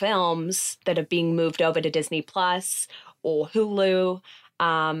or films that are being moved over to Disney Plus or Hulu.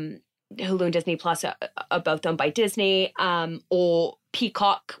 Hulu and Disney Plus are both owned by Disney, or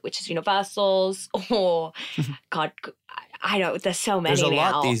Peacock, which is Universal's, or God, I know there's so many. There's a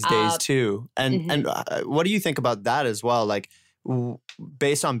now. lot these days too, and what do you think about that as well? Like,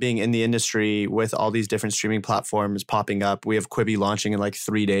 based on being in the industry with all these different streaming platforms popping up, we have Quibi launching in like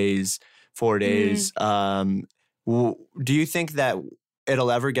 3 days, 4 days. Do you think that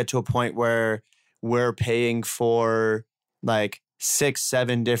it'll ever get to a point where we're paying for like 6,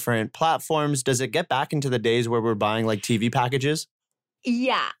 7 different platforms? Does it get back into the days where we're buying like TV packages?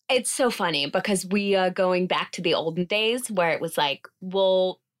 Yeah, it's so funny because we are going back to the olden days where it was like,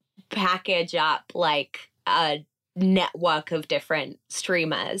 we'll package up like a network of different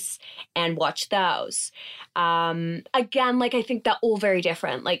streamers and watch those. Again, like I think they're all very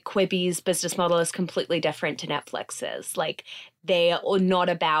different. Like Quibi's business model is completely different to Netflix's. Like they are not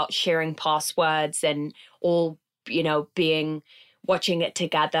about sharing passwords and all, watching it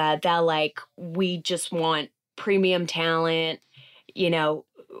together. They're like, we just want premium talent,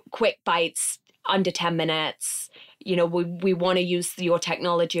 quick bites under 10 minutes. We want to use your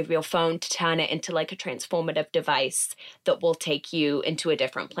technology of your phone to turn it into like a transformative device that will take you into a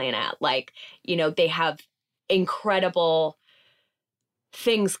different planet. Like, they have incredible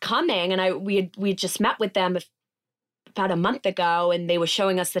things coming. And we just met with them about a month ago, and they were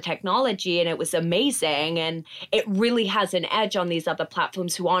showing us the technology, and it was amazing. And it really has an edge on these other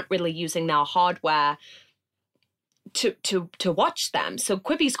platforms who aren't really using their hardware to watch them. So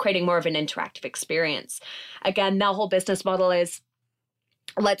Quibi's creating more of an interactive experience. Again, their whole business model is,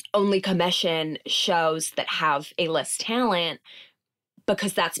 let's only commission shows that have A-list talent,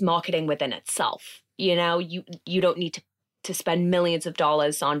 because that's marketing within itself. You don't need to spend millions of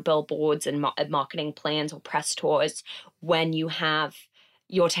dollars on billboards and marketing plans or press tours when you have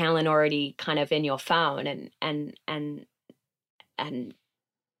your talent already kind of in your phone and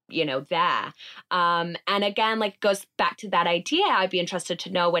there. And again, like, goes back to that idea. I'd be interested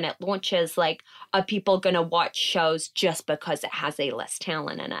to know when it launches, like, are people going to watch shows just because it has A-list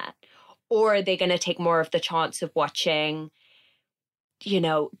talent in it? Or are they going to take more of the chance of watching,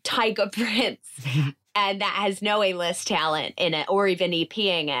 Tiger Prince and that has no A-list talent in it, or even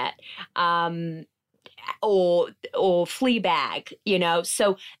EPing it, or Fleabag,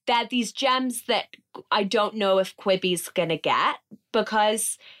 so that these gems that I don't know if Quibi's gonna get,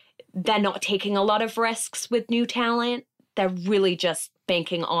 because they're not taking a lot of risks with new talent. They're really just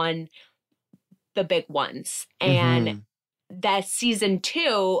banking on the big ones. And that season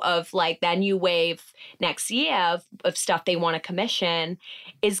 2 of like that new wave next year of stuff they want to commission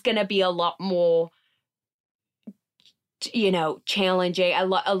is going to be a lot more, challenging, a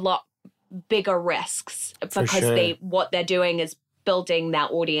lot bigger risks, For because sure. what they're doing is building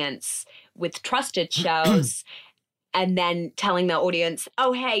that audience with trusted shows and then telling the audience,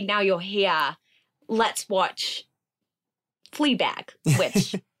 oh, hey, now you're here. Let's watch Fleabag,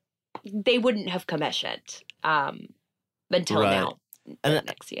 which they wouldn't have commissioned until now. And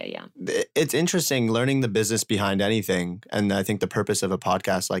next year, yeah. It's interesting learning the business behind anything. And I think the purpose of a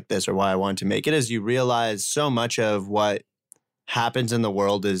podcast like this, or why I wanted to make it, is you realize so much of what happens in the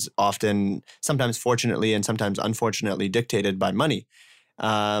world is often, sometimes fortunately and sometimes unfortunately, dictated by money.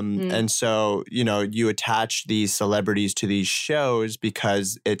 And so, you attach these celebrities to these shows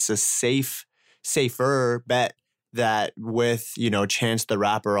because it's a safer bet that with, Chance the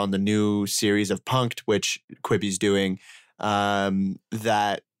Rapper on the new series of Punk'd, which Quibi's doing,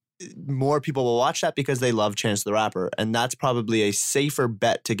 that more people will watch that because they love Chance the Rapper. And that's probably a safer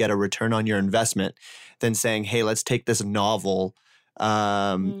bet to get a return on your investment than saying, hey, let's take this novel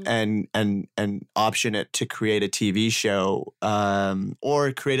and option it to create a TV show,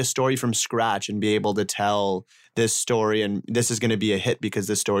 or create a story from scratch and be able to tell this story. And this is going to be a hit because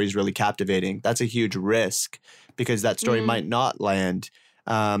this story is really captivating. That's a huge risk because that story might not land,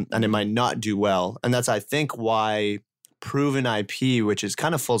 and it might not do well. And that's, I think, why proven IP, which is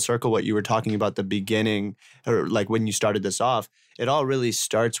kind of full circle what you were talking about at the beginning, or like when you started this off, it all really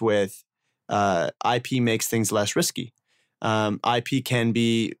starts with IP makes things less risky. IP can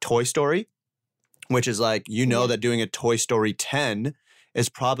be Toy Story, which is like, that doing a Toy Story 10 is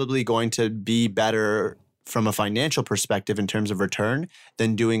probably going to be better from a financial perspective in terms of return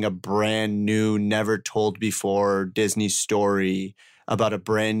than doing a brand new, never told before Disney story about a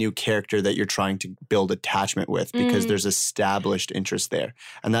brand new character that you're trying to build attachment with, because there's established interest there.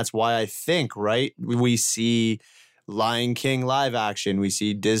 And that's why I think, right, we see Lion King live action, we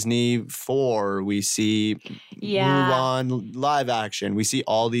see Disney 4, we see Mulan live action, we see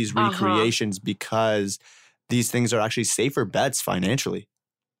all these recreations because these things are actually safer bets financially.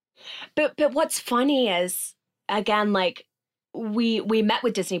 But what's funny is, again, like, we met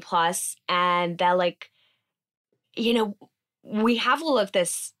with Disney Plus and they're like, we have all of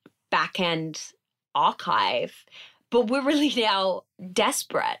this back end archive, but we're really now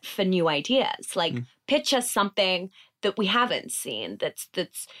desperate for new ideas. Like, pitch us something that we haven't seen, that's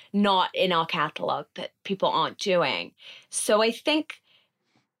not in our catalog, that people aren't doing. So I think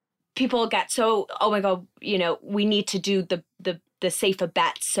people get so, oh my God, we need to do the safer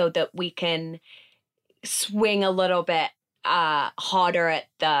bets so that we can swing a little bit harder at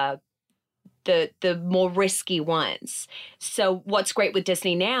the more risky ones. So what's great with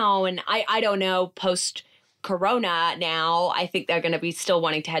Disney now, and I don't know, post-corona now, I think they're going to be still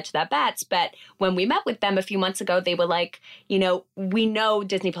wanting to hedge their bets. But when we met with them a few months ago, they were like, we know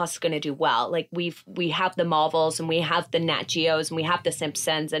Disney Plus is going to do well. Like, we have the Marvels and we have the Nat Geos and we have the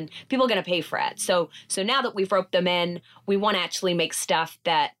Simpsons, and people are going to pay for it. So now that we've roped them in, we want to actually make stuff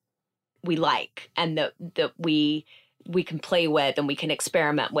that we like and that we can play with and we can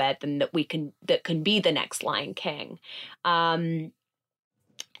experiment with, and that can be the next Lion King.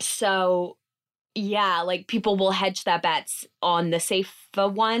 So yeah, like, people will hedge their bets on the safer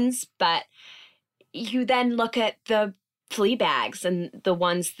ones, but you then look at the Fleabags and the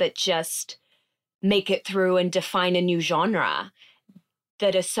ones that just make it through and define a new genre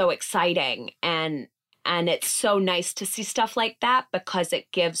that is so exciting. And it's so nice to see stuff like that, because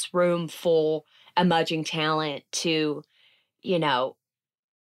it gives room for emerging talent to,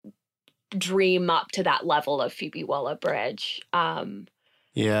 dream up to that level of Phoebe Waller-Bridge.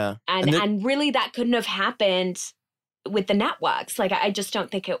 Yeah. And really that couldn't have happened with the networks. Like, I just don't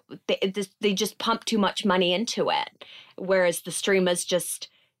think they just pump too much money into it. Whereas the streamers just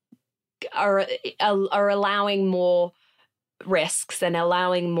are allowing more risks and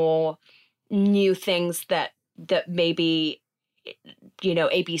allowing more new things that maybe,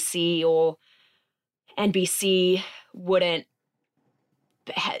 ABC or NBC wouldn't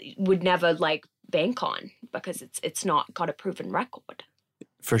would never like bank on because it's not got a proven record.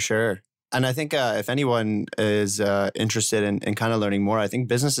 For sure. And I think if anyone is interested in kind of learning more, I think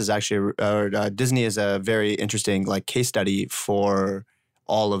business is actually, Disney is a very interesting like case study for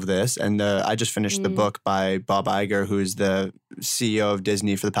all of this. And I just finished the book by Bob Iger, who's the CEO of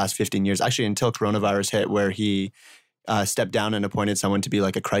Disney for the past 15 years, actually until coronavirus hit, where he stepped down and appointed someone to be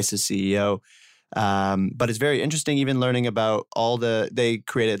like a crisis CEO. But it's very interesting even learning about they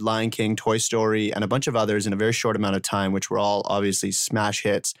created Lion King, Toy Story, and a bunch of others in a very short amount of time, which were all obviously smash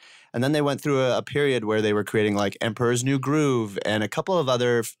hits. And then they went through a period where they were creating like Emperor's New Groove and a couple of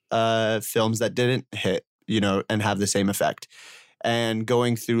other films that didn't hit, and have the same effect. And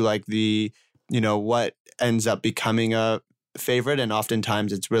going through like what ends up becoming a favorite. And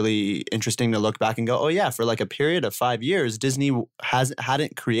oftentimes it's really interesting to look back and go, oh yeah, for like a period of 5 years, Disney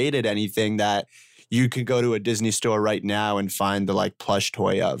hadn't created anything that you could go to a Disney store right now and find the like plush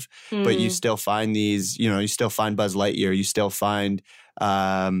toy of. But you still find these, you still find Buzz Lightyear, you still find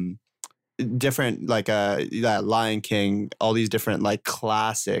different like that Lion King, all these different like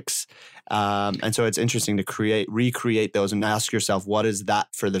classics. And so it's interesting to recreate those and ask yourself, what is that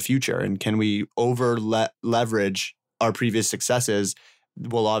for the future? And can we leverage our previous successes?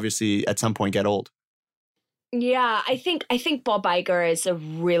 Will obviously at some point get old. Yeah, I think Bob Iger is a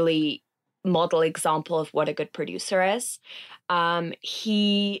really model example of what a good producer is.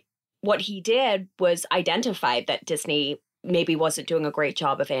 What he did was identify that Disney maybe wasn't doing a great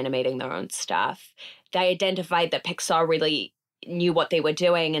job of animating their own stuff. They identified that Pixar really knew what they were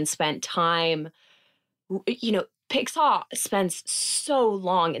doing and spent time. Pixar spends so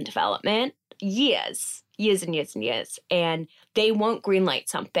long in development, years and years and years, and they won't greenlight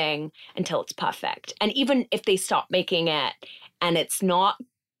something until it's perfect. And even if they stop making it and it's not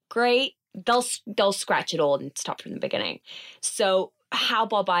great, they'll scratch it all and start from the beginning. So how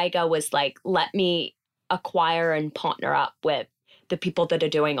Bob Iger was like, let me acquire and partner up with the people that are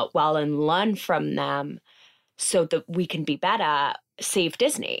doing it well and learn from them so that we can be better, save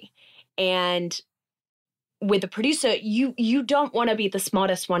Disney. And with a producer, you don't want to be the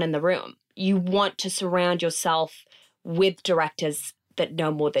smartest one in the room. You want to surround yourself with directors that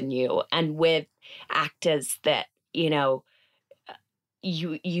know more than you and with actors that,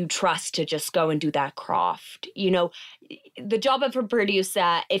 you trust to just go and do that craft. The job of a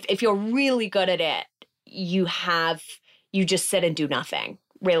producer, if you're really good at it, you just sit and do nothing,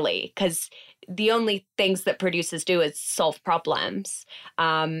 really, because the only things that producers do is solve problems.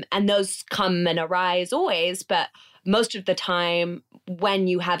 And those come and arise always, but most of the time when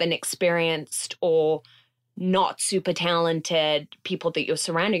you have inexperienced or not super talented people that you're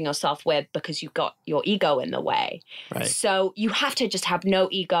surrounding yourself with because you've got your ego in the way. Right. So you have to just have no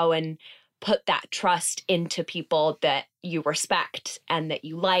ego and put that trust into people that you respect and that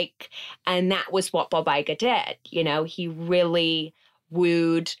you like. And that was what Bob Iger did. He really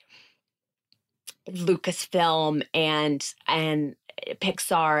wooed Lucasfilm and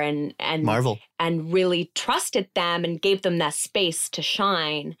Pixar and Marvel, and really trusted them and gave them that space to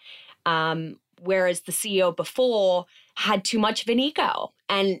shine. Whereas the CEO before had too much of an ego.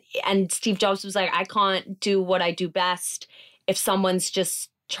 And Steve Jobs was like, I can't do what I do best if someone's just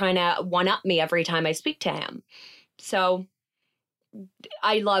trying to one-up me every time I speak to him. So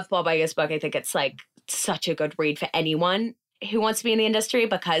I love Bob Iger's book. I think it's like such a good read for anyone who wants to be in the industry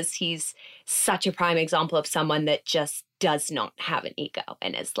because he's such a prime example of someone that just does not have an ego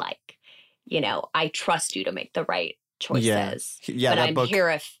and is like, I trust you to make the right choices. Yeah, but I'm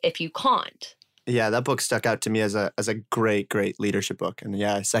here if you can't. Yeah, that book stuck out to me as a great leadership book. And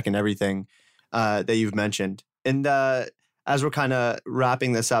yeah, I second everything that you've mentioned. And as we're kind of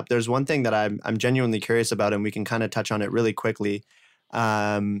wrapping this up, there's one thing that I'm genuinely curious about, and we can kind of touch on it really quickly.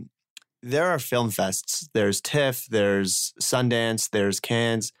 There are film fests. There's TIFF, there's Sundance, there's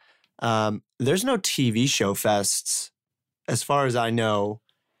Cannes. There's no TV show fests, as far as I know.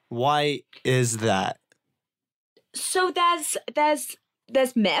 Why is that? So there's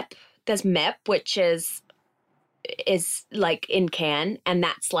MIP. There's MIP, which is like in Cannes, and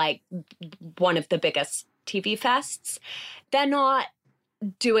that's like one of the biggest TV fests. They're not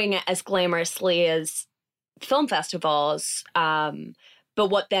doing it as glamorously as film festivals, but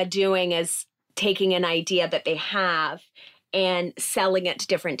what they're doing is taking an idea that they have and selling it to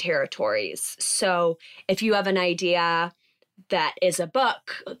different territories. So if you have an idea that is a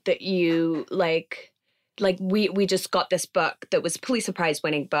book that you like we just got this book that was Pulitzer Prize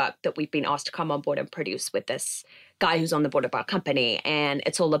winning book that we've been asked to come on board and produce with this guy who's on the board of our company. And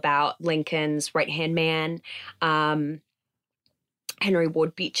it's all about Lincoln's right-hand man, Henry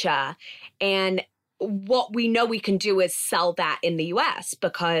Ward Beecher. And what we know we can do is sell that in the US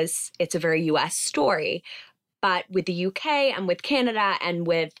because it's a very US story. But with the UK and with Canada and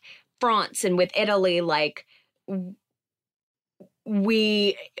with France and with Italy, like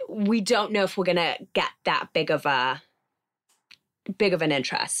we don't know if we're gonna get that big of an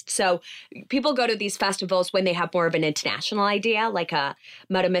interest. So people go to these festivals when they have more of an international idea, like a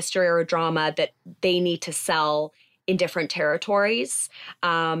murder mystery or a drama that they need to sell in different territories.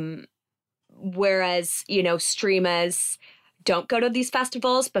 Whereas, streamers don't go to these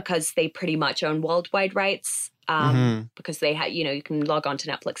festivals because they pretty much own worldwide rights. Because they have, you can log on to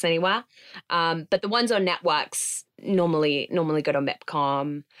Netflix anywhere. But the ones on networks normally go to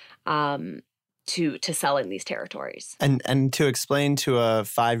MIPCOM to sell in these territories. And to explain to a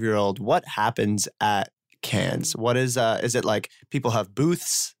 5-year-old what happens at Cannes, what is it like people have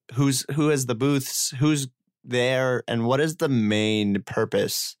booths? Who has the booths? Who's there? And what is the main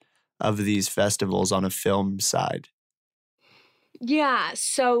purpose of these festivals on a film side? Yeah,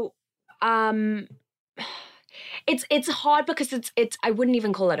 so it's hard because it's I wouldn't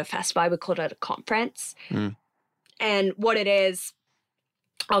even call it a festival. I would call it a conference. And what it is,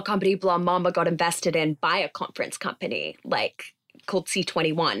 our company Mamba got invested in by a conference company called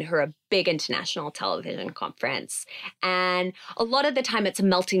C21, who are a big international television conference. And a lot of the time it's a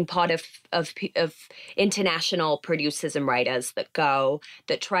melting pot of international producers and writers that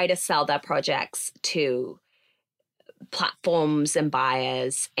try to sell their projects to platforms and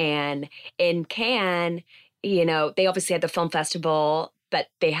buyers. And in Cannes, they obviously had the film festival, but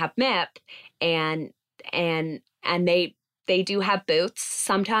they have MIP and they do have booths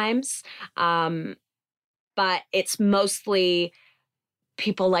sometimes. But it's mostly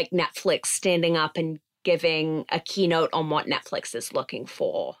people like Netflix standing up and giving a keynote on what Netflix is looking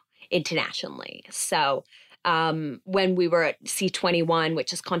for internationally. So when we were at C21,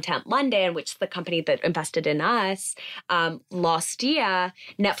 which is Content London, which is the company that invested in us, last year,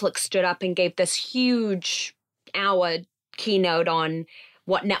 Netflix stood up and gave this huge hour keynote on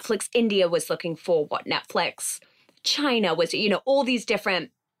what Netflix India was looking for, what Netflix China was, all these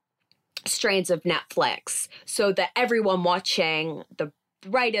different strains of Netflix, so that everyone watching, the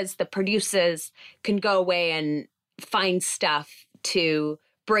writers, the producers, can go away and find stuff to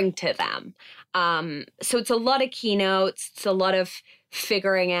bring to them. So it's a lot of keynotes. It's a lot of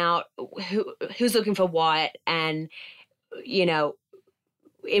figuring out who's looking for what, and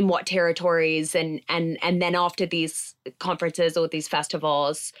in what territories, and then after these conferences or these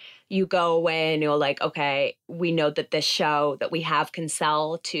festivals, you go away and you're like, okay, we know that this show that we have can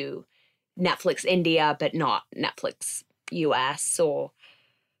sell to Netflix India, but not Netflix US. Or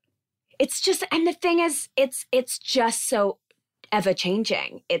it's just, and the thing is, it's just so ever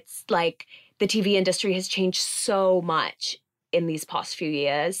changing. It's like the TV industry has changed so much in these past few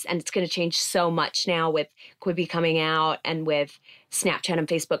years, and it's going to change so much now with Quibi coming out and with Snapchat and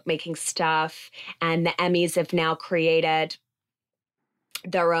Facebook making stuff, and the Emmys have now created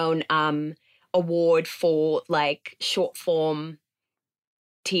their own award for short form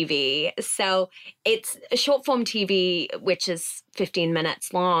TV. So it's a short form TV, which is 15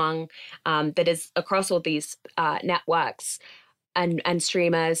 minutes long, that is across all these networks and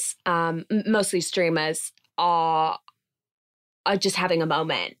streamers. Mostly streamers are just having a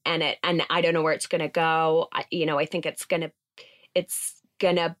moment, and I don't know where it's going to go. I think it's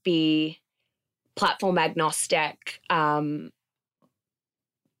gonna be platform agnostic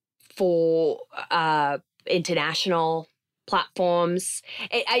for international platforms.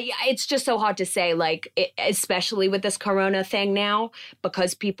 It's just so hard to say, especially with this Corona thing now,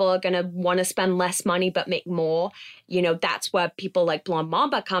 because people are going to want to spend less money but make more. That's where people like Blonde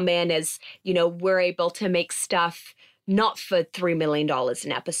Mamba come in, is, we're able to make stuff not for $3 million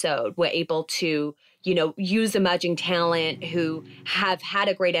an episode. We're able to, use emerging talent who have had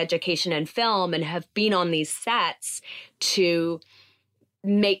a great education in film and have been on these sets to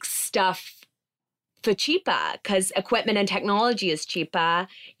make stuff for cheaper, because equipment and technology is cheaper,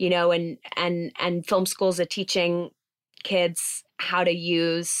 and film schools are teaching kids how to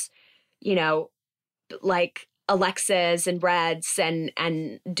use, like Alexas and Reds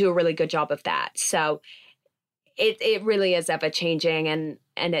and do a really good job of that. So it really is ever changing, and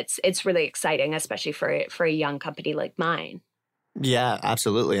it's really exciting, especially for a young company like mine. Yeah,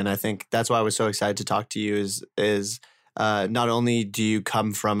 absolutely. And I think that's why I was so excited to talk to you is not only do you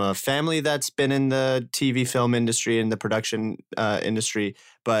come from a family that's been in the TV film industry and the production industry,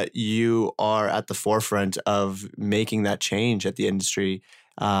 but you are at the forefront of making that change at the industry.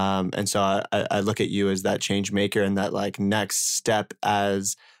 And so I look at you as that change maker and that next step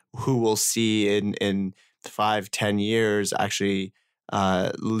as who we'll see in 5-10 years actually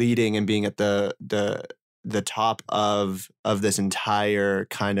leading and being at the top of this entire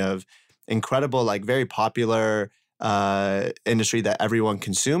kind of incredible, like very popular industry that everyone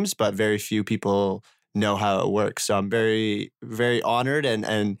consumes, but very few people know how it works. So I'm very, very honored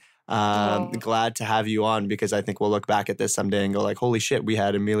and glad to have you on, because I think we'll look back at this someday and go like, holy shit, we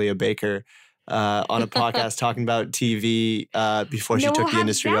had Amelia Baker on a podcast talking about TV before she took the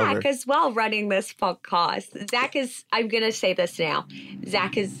industry over. Zach as well running this podcast. Zach is, I'm going to say this now,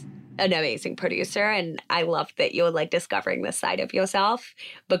 Zach is an amazing producer, and I love that you're like discovering this side of yourself,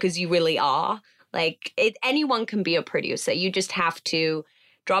 because you really are. Like anyone can be a producer. You just have to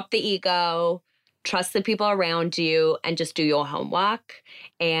drop the ego, trust the people around you, and just do your homework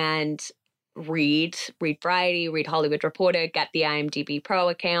and read Variety, read Hollywood Reporter, get the IMDb Pro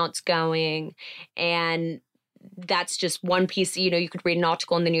accounts going. And that's just one piece. You know, you could read an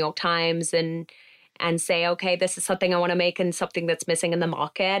article in the New York Times and say, okay, this is something I want to make and something that's missing in the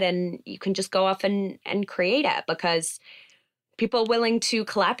market. And you can just go off and create it, because people are willing to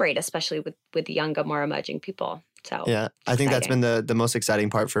collaborate, especially with younger, more emerging people. So yeah, I think that's been the most exciting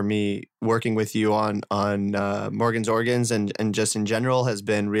part for me working with you on Morgan's Organs and just in general, has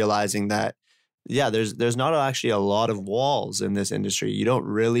been realizing that, yeah, there's not actually a lot of walls in this industry. You don't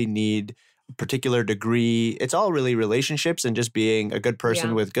really need a particular degree. It's all really relationships and just being a good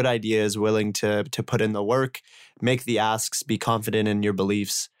person with good ideas, willing to put in the work, make the asks, be confident in your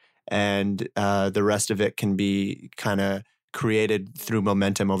beliefs, and the rest of it can be kind of created through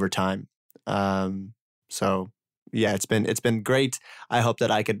momentum over time. So yeah, it's been great. I hope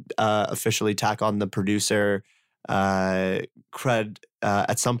that I could officially tack on the producer cred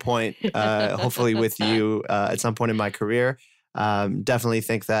at some point, hopefully with you at some point in my career. Definitely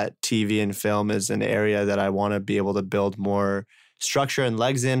think that TV and film is an area that I want to be able to build more structure and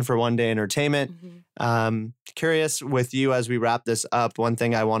legs in for one day entertainment. Curious with you as we wrap this up, one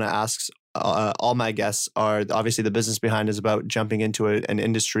thing I want to ask all my guests are, obviously the business behind is about jumping into an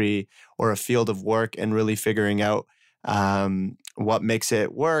industry or a field of work and really figuring out what makes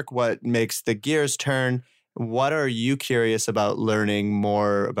it work, what makes the gears turn. What are you curious about learning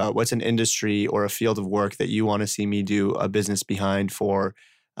more about? What's an industry or a field of work that you want to see me do a business behind for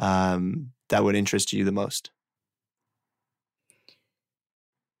that would interest you the most?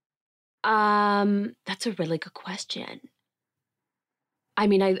 That's a really good question. I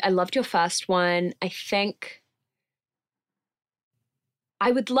mean, I loved your first one. I think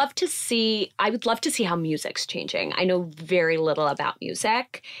I would love to see how music's changing. I know very little about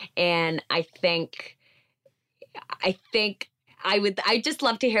music, and I think I'd just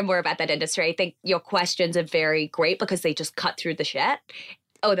love to hear more about that industry. I think your questions are very great because they just cut through the shit.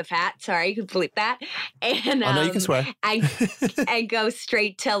 Oh, the fat. Sorry, you can bleep that. And oh, no, you can swear. and go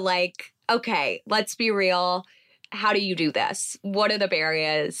straight to like, okay, let's be real. How do you do this? What are the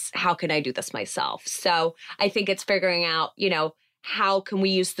barriers? How can I do this myself? So I think it's figuring out, how can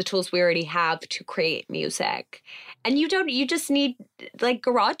we use the tools we already have to create music? And you just need like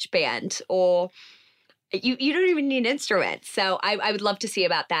GarageBand, or you don't even need instruments. So I would love to see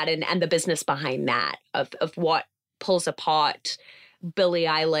about that and the business behind that of what pulls apart Billie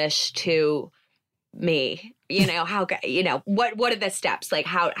Eilish to me. What are the steps? Like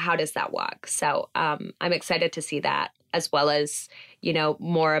how does that work? So I'm excited to see that, as well as,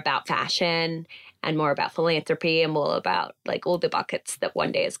 more about fashion and more about philanthropy and more about like all the buckets that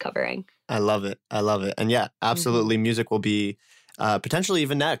One Day is covering. I love it. And yeah, absolutely. Music will be potentially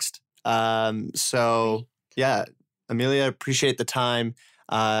even next. So yeah, Amelia, appreciate the time.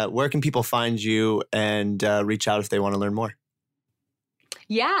 Where can people find you and reach out if they want to learn more?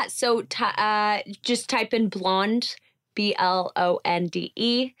 Yeah, so just type in Blonde, Blonde,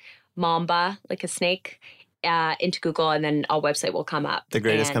 Mamba, like a snake, into Google, and then our website will come up. The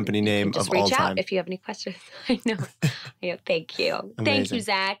greatest company name of all time. Just reach out if you have any questions. I know. Thank you. Amazing. Thank you,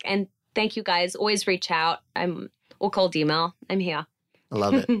 Zach. And thank you, guys. Always reach out. Or cold email. I'm here. I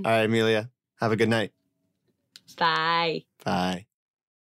love it. All right, Amelia. Have a good night. Bye. Bye.